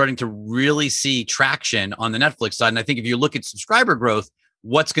 you're starting to really see traction on the Netflix side. And I think if you look at subscriber growth,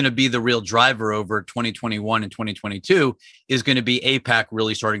 what's going to be the real driver over 2021 and 2022 is going to be APAC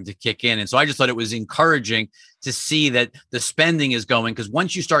really starting to kick in. And so I just thought it was encouraging to see that the spending is going, because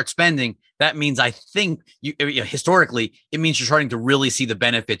once you start spending, that means I think historically, it means you're starting to really see the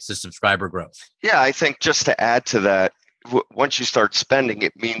benefits to subscriber growth. Yeah, I think just to add to that, once you start spending,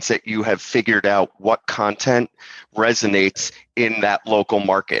 it means that you have figured out what content resonates in that local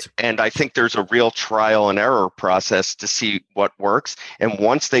market. And I think there's a real trial and error process to see what works. And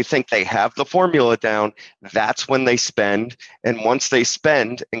once they think they have the formula down, that's when they spend. And once they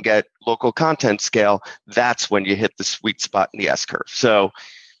spend and get local content scale, that's when you hit the sweet spot in the S curve. So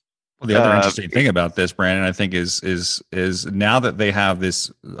well, the other interesting thing about this, Brandon, I think is now that they have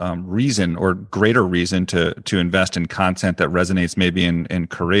this reason or greater reason to invest in content that resonates maybe in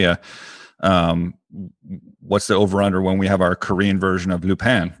Korea. What's the over under when we have our Korean version of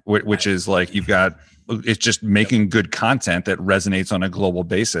Lupin, which is like it's just making good content that resonates on a global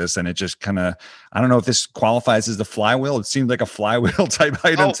basis, and it just kind of, I don't know if this qualifies as the flywheel. It seems like a flywheel type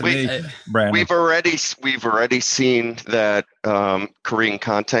item to me, Brandon. We've already seen that Korean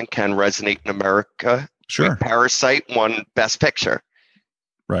content can resonate in America. Sure. Parasite won Best Picture.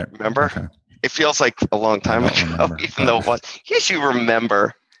 Right. Remember? Okay. It feels like a long time ago, even though it was. Yes, you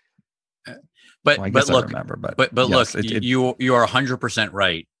remember. But Well, but look, remember, but yes, look, you are 100%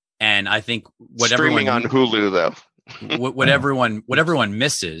 right. And I think what streaming everyone on Hulu though, what everyone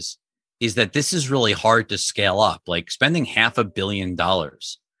misses is that this is really hard to scale up. Like spending $500 million,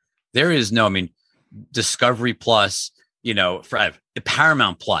 there is no. I mean, Discovery Plus, for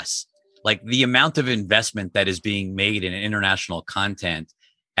Paramount Plus, like the amount of investment that is being made in international content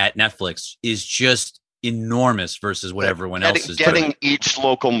at Netflix is just enormous versus what everyone else is getting doing. Each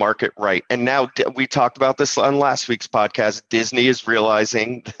local market right. And now we talked about this on last week's podcast. Disney is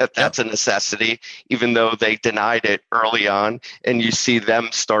realizing that that's a necessity, even though they denied it early on. And you see them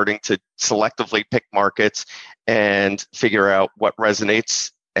starting to selectively pick markets and figure out what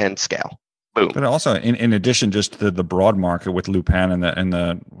resonates and scale. Boom. But also, in addition, just to the broad market with Lupin and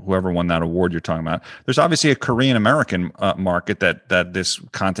the whoever won that award you're talking about, there's obviously a Korean American market that this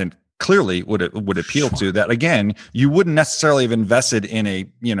content clearly would appeal to. That again, you wouldn't necessarily have invested in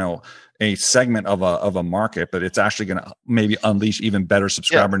a segment of a market, but it's actually going to maybe unleash even better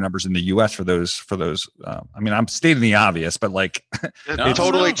subscriber numbers in the U.S. for those. I mean, I'm stating the obvious, but like, it's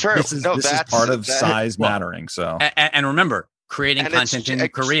totally true. This is part of size mattering. So, and remember, creating content in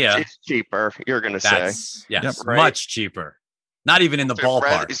Korea, it's cheaper. You're going to say, much cheaper. Not even in the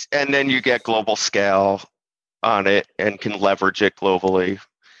ballpark. And then you get global scale on it and can leverage it globally.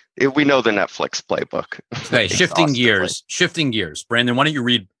 We know the Netflix playbook. Okay, shifting gears. Brandon, why don't you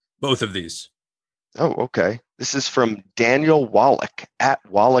read both of these? Oh, okay. This is from Daniel Wallach at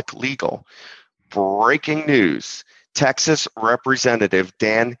Wallach Legal. Breaking news. Texas Representative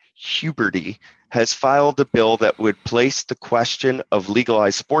Dan Huberty has filed a bill that would place the question of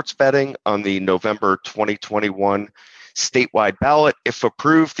legalized sports betting on the November 2021 statewide ballot. If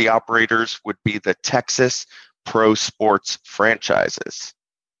approved, the operators would be the Texas Pro Sports franchises.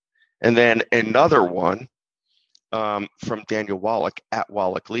 And then another one from Daniel Wallach at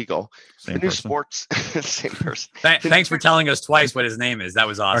Wallach Legal. Same the new person. sports, same person. Thanks for telling us twice what his name is. That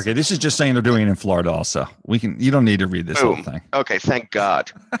was awesome. Okay, this is just saying they're doing it in Florida also. You don't need to read this whole Boom. thing. Okay, thank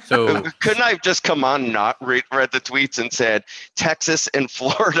God. So Couldn't I have just come on and not read the tweets and said Texas and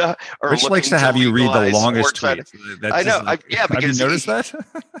Florida are Rich looking likes to have you read the legalize longest sports betting? tweets. That's I know. just like- Yeah, have you because noticed that?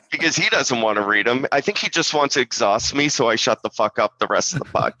 because he doesn't want to read them. I think he just wants to exhaust me, so I shut the fuck up the rest of the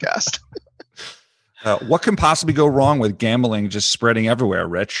podcast. What can possibly go wrong with gambling just spreading everywhere,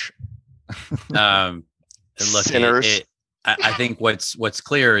 Rich? look, Sinners. I think what's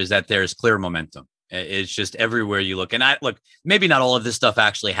clear is that there's clear momentum. It's just everywhere you look. And maybe not all of this stuff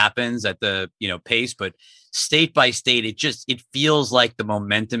actually happens at the pace, but state by state, it feels like the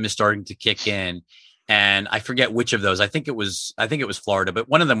momentum is starting to kick in. And I forget which of those. I think it was Florida, but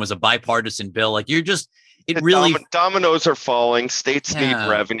one of them was a bipartisan bill. Like Dominoes are falling. States need Yeah.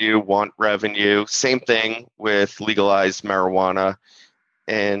 revenue, want revenue. Same thing with legalized marijuana.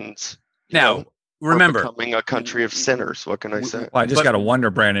 And now we're remember, becoming a country of sinners. What can I say? Well, I just But- got to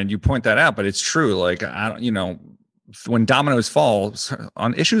wonder, Brandon, you point that out, but it's true. Like, when dominoes fall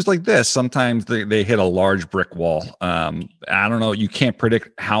on issues like this, sometimes they hit a large brick wall. I don't know. You can't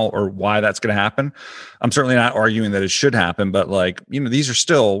predict how or why that's going to happen. I'm certainly not arguing that it should happen, but these are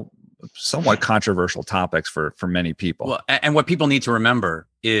still somewhat controversial topics for many people. Well, and what people need to remember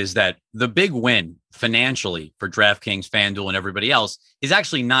is that the big win financially for DraftKings, FanDuel, and everybody else is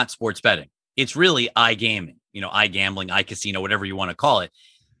actually not sports betting. It's really iGaming, iGambling, iCasino, whatever you want to call it.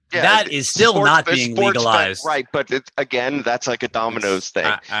 Yeah, that is still not being legalized. Right, but again, that's like a dominoes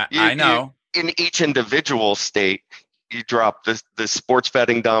thing. I know. In each individual state, you drop the sports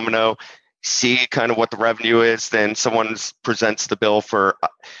betting domino, see kind of what the revenue is, then someone presents the bill for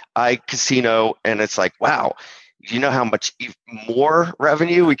iCasino, and it's like, wow, you know how much more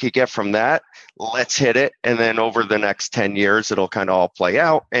revenue we could get from that? Let's hit it. And then over the next 10 years, it'll kind of all play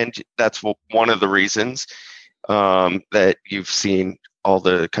out. And that's one of the reasons that you've seen all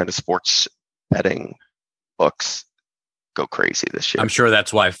the kind of sports betting books go crazy this year. I'm sure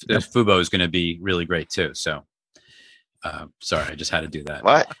that's why Fubo is going to be really great too. So, sorry, I just had to do that.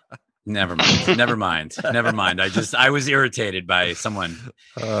 What? Never mind. I was irritated by someone.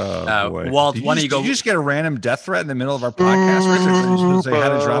 Oh, boy. Walt, Did why don't you go? Did you just get a random death threat in the middle of our podcast, Richard? Are you supposed to say how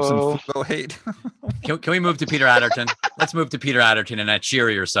to drop some Fubo hate? Can we move to Peter Adderton? Let's move to Peter Adderton and a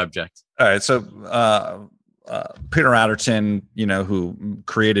cheerier subject. All right. So, Peter Adderton, who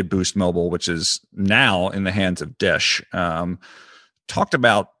created Boost Mobile, which is now in the hands of Dish, talked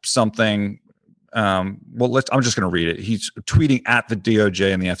about something. I'm just going to read it. He's tweeting at the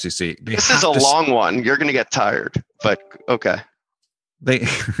DOJ and the FCC. This is a long one. You're going to get tired, but okay.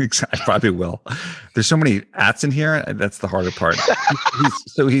 I probably will. There's so many ats in here. That's the harder part.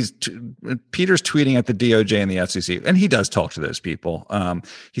 Peter's tweeting at the DOJ and the FCC, and he does talk to those people.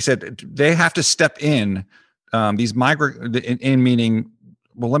 He said they have to step in. These migrant in meaning.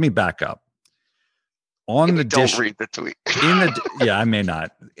 Well, let me back up. On the Don't Dish, read the tweet. I may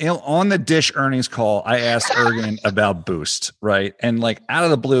not. On the Dish earnings call, I asked Ergen about Boost, right? And out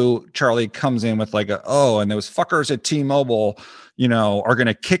of the blue, Charlie comes in with and those fuckers at T-Mobile, are going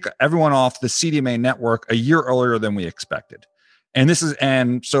to kick everyone off the CDMA network a year earlier than we expected. And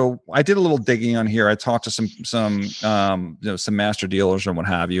so I did a little digging on here. I talked to some master dealers and what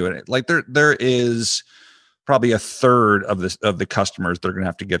have you, and there is probably a third of the customers that are going to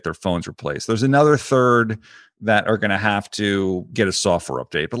have to get their phones replaced. There's another third that are going to have to get a software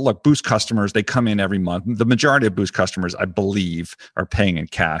update. But look, Boost customers, they come in every month. The majority of Boost customers, I believe, are paying in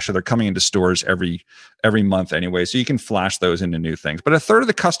cash. So they're coming into stores every month anyway. So you can flash those into new things. But a third of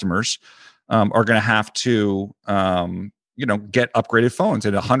the customers are going to have to get upgraded phones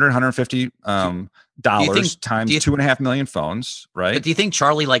at $150 times 2.5 million phones, right? But do you think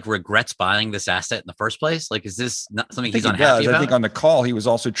Charlie regrets buying this asset in the first place? Is this not something he's unhappy about? I think on the call he was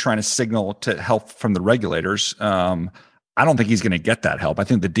also trying to signal to help from the regulators. I don't think he's going to get that help. I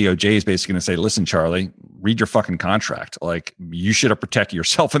think the DOJ is basically going to say, "Listen, Charlie, read your fucking contract. You should have protected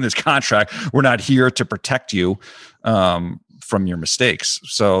yourself in this contract. We're not here to protect you from your mistakes."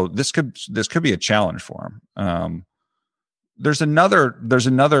 So this could be a challenge for him. There's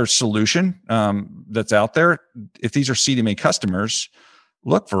another solution that's out there. If these are CDMA customers,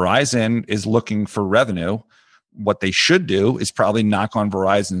 look, Verizon is looking for revenue. What they should do is probably knock on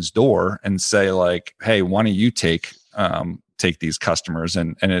Verizon's door and say, hey, why don't you take these customers?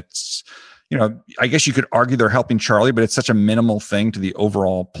 And it's, I guess you could argue they're helping Charlie, but it's such a minimal thing to the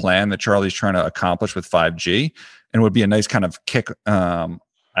overall plan that Charlie's trying to accomplish with 5G. And it would be a nice kind of kick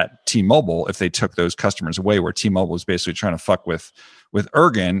at T-Mobile if they took those customers away, where T-Mobile was basically trying to fuck with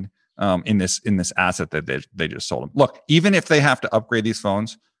Ergen in this asset that they just sold them. Look, even if they have to upgrade these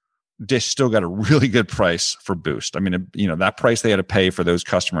phones, Dish still got a really good price for Boost. I mean, that price they had to pay for those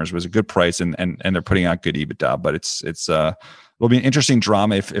customers was a good price, and they're putting out good EBITDA. But it'll be an interesting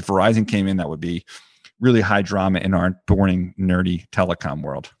drama if Verizon came in. That would be really high drama in our boring, nerdy telecom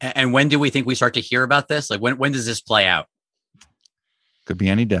world. And when do we think we start to hear about this? Like when does this play out? Could be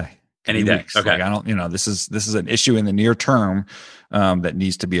any day. Any day. Weeks. Okay. Like, I don't. This is an issue in the near term that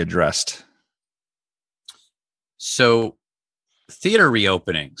needs to be addressed. So, theater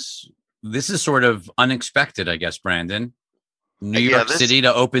reopenings. This is sort of unexpected, I guess, Brandon. New York City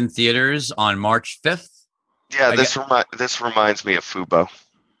to open theaters on March 5th. Yeah, this reminds me of Fubo.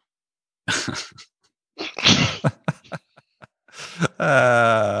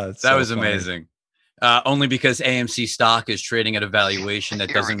 That was amazing. Only because AMC stock is trading at a valuation that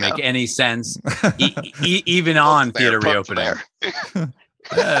doesn't make any sense, even on theater reopening.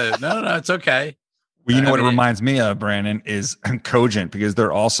 No, it's okay. Well, you know what it reminds me of, Brandon, is Cogent, because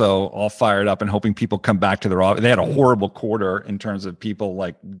they're also all fired up and hoping people come back to their office. They had a horrible quarter in terms of people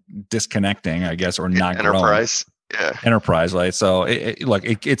like disconnecting, I guess, or not Enterprise. Growing. Yeah. Enterprise, right? So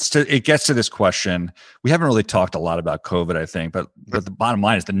it gets to this question. We haven't really talked a lot about COVID, I think, but the bottom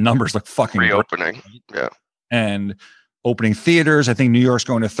line is the numbers look fucking reopening. Great. Yeah. And opening theaters. I think New York's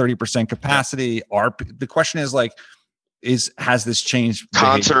going to 30% capacity. The question is has this changed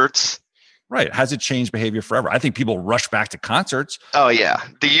concerts? Behavior? Right. Has it changed behavior forever? I think people rush back to concerts. Oh yeah.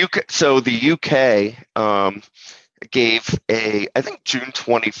 The UK gave I think June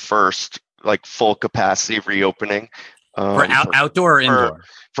 21st, like full capacity reopening. For outdoor or indoor?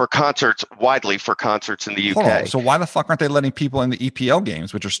 For concerts, widely for concerts in the UK. Oh, so why the fuck aren't they letting people in the EPL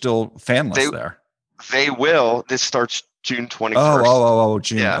games, which are still fanless there? They will. This starts June 21st. Oh,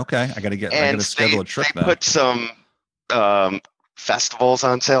 June. Yeah. Okay. I got to schedule a trip then. They put some festivals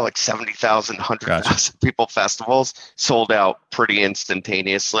on sale, like 70,000, 100,000 people festivals, sold out pretty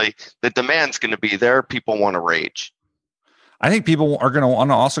instantaneously. The demand's going to be there. People want to rage. I think people are going to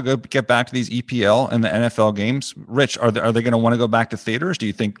want to also get back to these EPL and the NFL games. Rich, are they going to want to go back to theaters? Do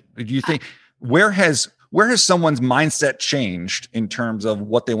you think where has someone's mindset changed in terms of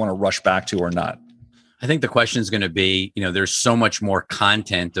what they want to rush back to or not? I think the question is going to be, there's so much more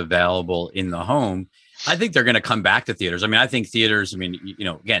content available in the home. I think they're going to come back to theaters. I mean, I think theaters,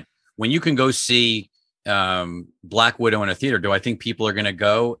 again, when you can go see Black Widow in a theater, do I think people are going to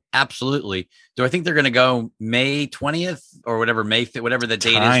go? Absolutely. Do I think they're going to go May 20th or whatever whatever the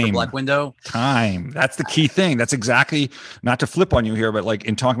date is for Black Widow? That's the key thing. That's exactly, not to flip on you here, but like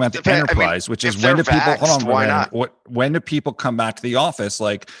in talking about the enterprise, which is when do people, why not? When do people come back to the office?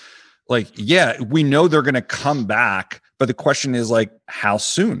 Yeah, we know they're going to come back, but the question is how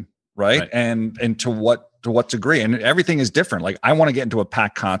soon? Right. And to what degree? And everything is different. Like I want to get into a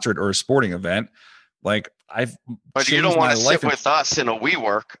packed concert or a sporting event. But you don't want to sit with us in a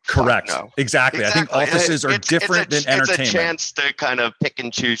WeWork. Correct. No. Exactly. I think offices are different than entertainment. It's a chance to kind of pick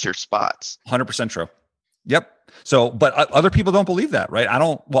and choose your spots. 100% true. Yep. So, but other people don't believe that, right?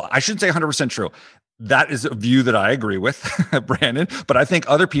 I shouldn't say 100% true. That is a view that I agree with, Brandon. But I think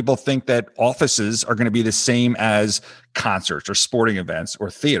other people think that offices are going to be the same as concerts or sporting events or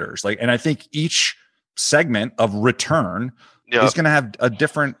theaters. And I think each segment of return is going to have a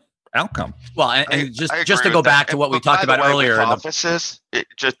different outcome. Well, and just to go back to what we talked about earlier, with offices.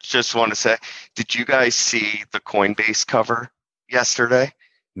 Just want to say, did you guys see the Coinbase cover yesterday?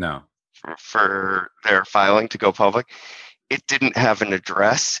 No. For their filing to go public, it didn't have an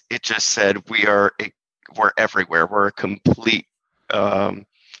address. It just said we're everywhere. We're a complete.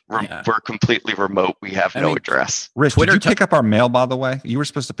 We're completely remote. We have no address. Rich, did you pick up our mail, by the way? You were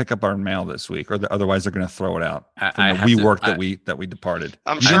supposed to pick up our mail this week, or otherwise they're going to throw it out. That we departed.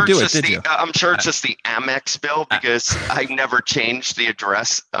 I'm sure it's just the Amex bill, because I never changed the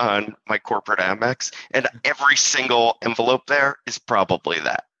address on my corporate Amex, and every single envelope there is probably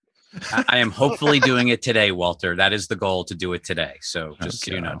that. I am hopefully doing it today, Walter. That is the goal, to do it today. So just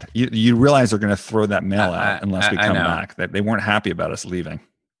so you know, you realize they're going to throw that mail out unless we come back. That they weren't happy about us leaving.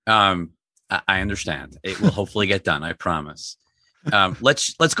 I understand. It will hopefully get done. I promise.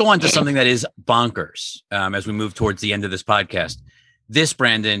 Let's go on to something that is bonkers as we move towards the end of this podcast. This,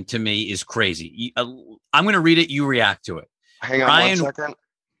 Brandon, to me is crazy. I'm going to read it. You react to it. Hang on 1 second.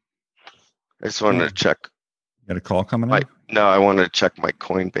 I just wanted to check. You got a call coming in? No, I wanted to check my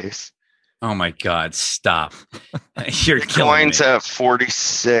Coinbase. Oh my God! Stop! You're killing Coin's me. at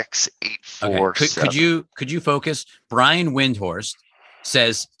 46,847. Okay. Could you focus? Brian Windhorst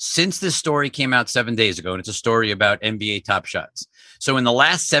says, since this story came out 7 days ago, and it's a story about NBA Top Shots. So in the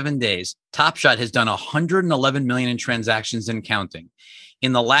last 7 days, Top Shot has done 111 million in transactions and counting.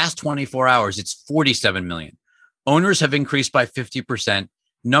 In the last 24 hours, it's 47 million. Owners have increased by 50%.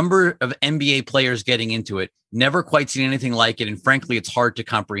 Number of NBA players getting into it, never quite seen anything like it. And frankly, it's hard to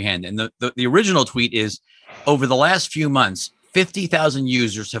comprehend. And the original tweet is, over the last few months, 50,000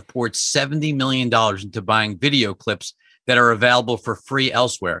 users have poured $70 million into buying video clips that are available for free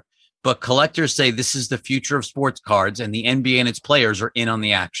elsewhere. But collectors say this is the future of sports cards, and the NBA and its players are in on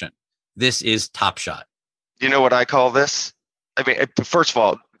the action. This is Top Shot. You know what I call this? I mean, first of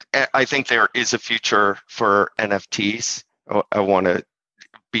all, I think there is a future for NFTs. I want to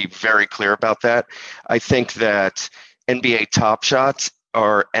be very clear about that. I think that NBA Top Shots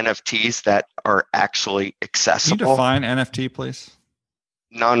are NFTs that are actually accessible. Can you define NFT, please?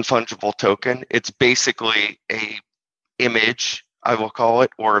 Non-fungible token. It's basically a image, I will call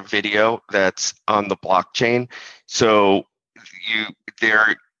it, or a video that's on the blockchain. So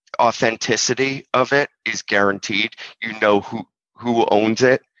their authenticity of it is guaranteed. You know who owns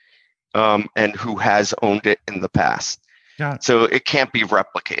it, and who has owned it in the past. So it can't be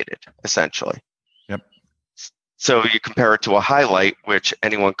replicated, essentially. Yep. So you compare it to a highlight, which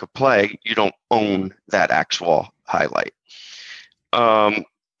anyone could play. You don't own that actual highlight.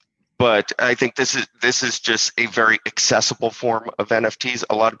 But I think this is just a very accessible form of NFTs.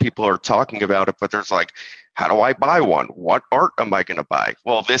 A lot of people are talking about it, but there's like, how do I buy one? What art am I going to buy?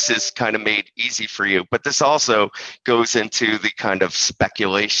 Well, this is kind of made easy for you. But this also goes into the kind of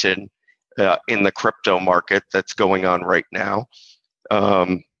speculation in the crypto market that's going on right now.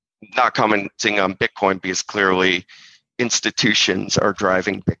 Not commenting on Bitcoin because clearly institutions are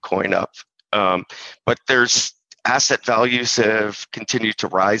driving Bitcoin up. But there's asset values have continued to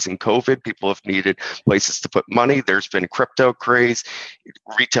rise in COVID. People have needed places to put money. There's been crypto craze.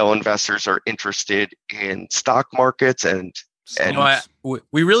 Retail investors are interested in stock markets and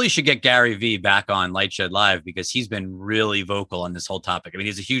we really should get Gary Vee back on Lightshed Live because he's been really vocal on this whole topic. I mean,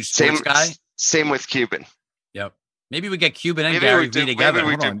 he's a huge sports guy. Same with Cuban. Yep. Maybe we get Cuban and Gary Vee together.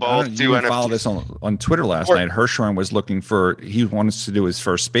 Maybe we do both. You follow this on Twitter last night. Hirschhorn was looking he wanted to do his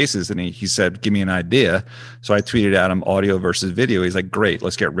first Spaces, and he said, give me an idea. So I tweeted at him audio versus video. He's like, great,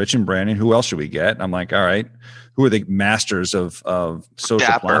 let's get Rich and Brandon. Who else should we get? And I'm like, all right, who are the masters of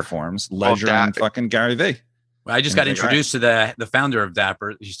social platforms? Ledger and fucking Gary Vee. I just got introduced to the founder of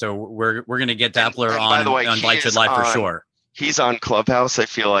Dapper, so we're going to get Dappler on Lightshed Live for sure. He's on Clubhouse, I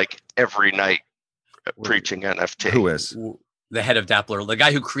feel like, every night preaching NFT. Who is? The head of Dappler, the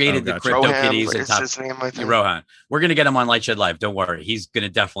guy who created the CryptoKitties. Is his name, I think? Rohan. We're going to get him on Lightshed Live. Don't worry. We're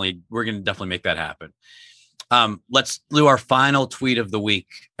going to definitely make that happen. Let's do our final tweet of the week,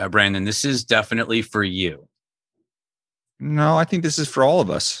 Brandon. This is definitely for you. No, I think this is for all of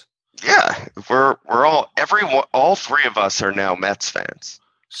us. Yeah, all three of us are now Mets fans.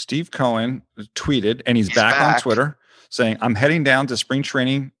 Steve Cohen tweeted, and he's back on Twitter, saying, I'm heading down to spring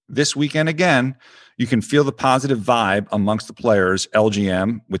training this weekend again. You can feel the positive vibe amongst the players.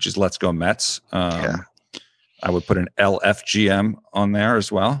 LGM, which is Let's Go Mets. I would put an LFGM on there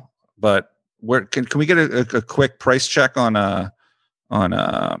as well. But can we get a quick price check on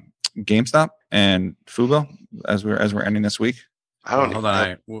GameStop and Fubo as we're ending this week? I don't hold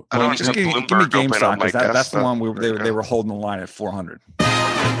on. Just give me GameStop because that's the one they were holding the line at 400.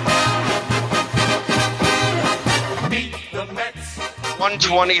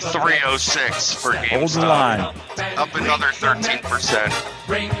 123.06 for GameStop. Hold the line. Up another 13%.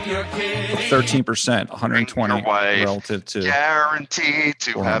 13%, 120 relative to guaranteed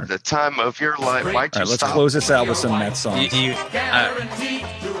to 400. Have the time of your life. All right, let's close this out with some Mets songs.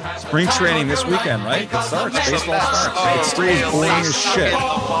 Spring training this weekend, right? It starts. Baseball starts. It's still boring as shit.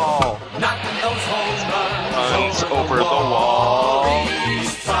 Runs over the wall.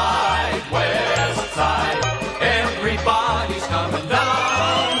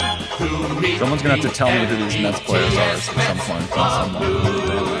 Someone's going to have to tell me who these Mets players are at some point.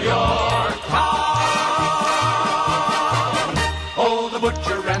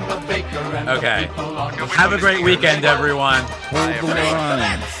 Okay. Have a great weekend, everyone. Hold the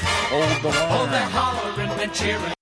line. Hold the line.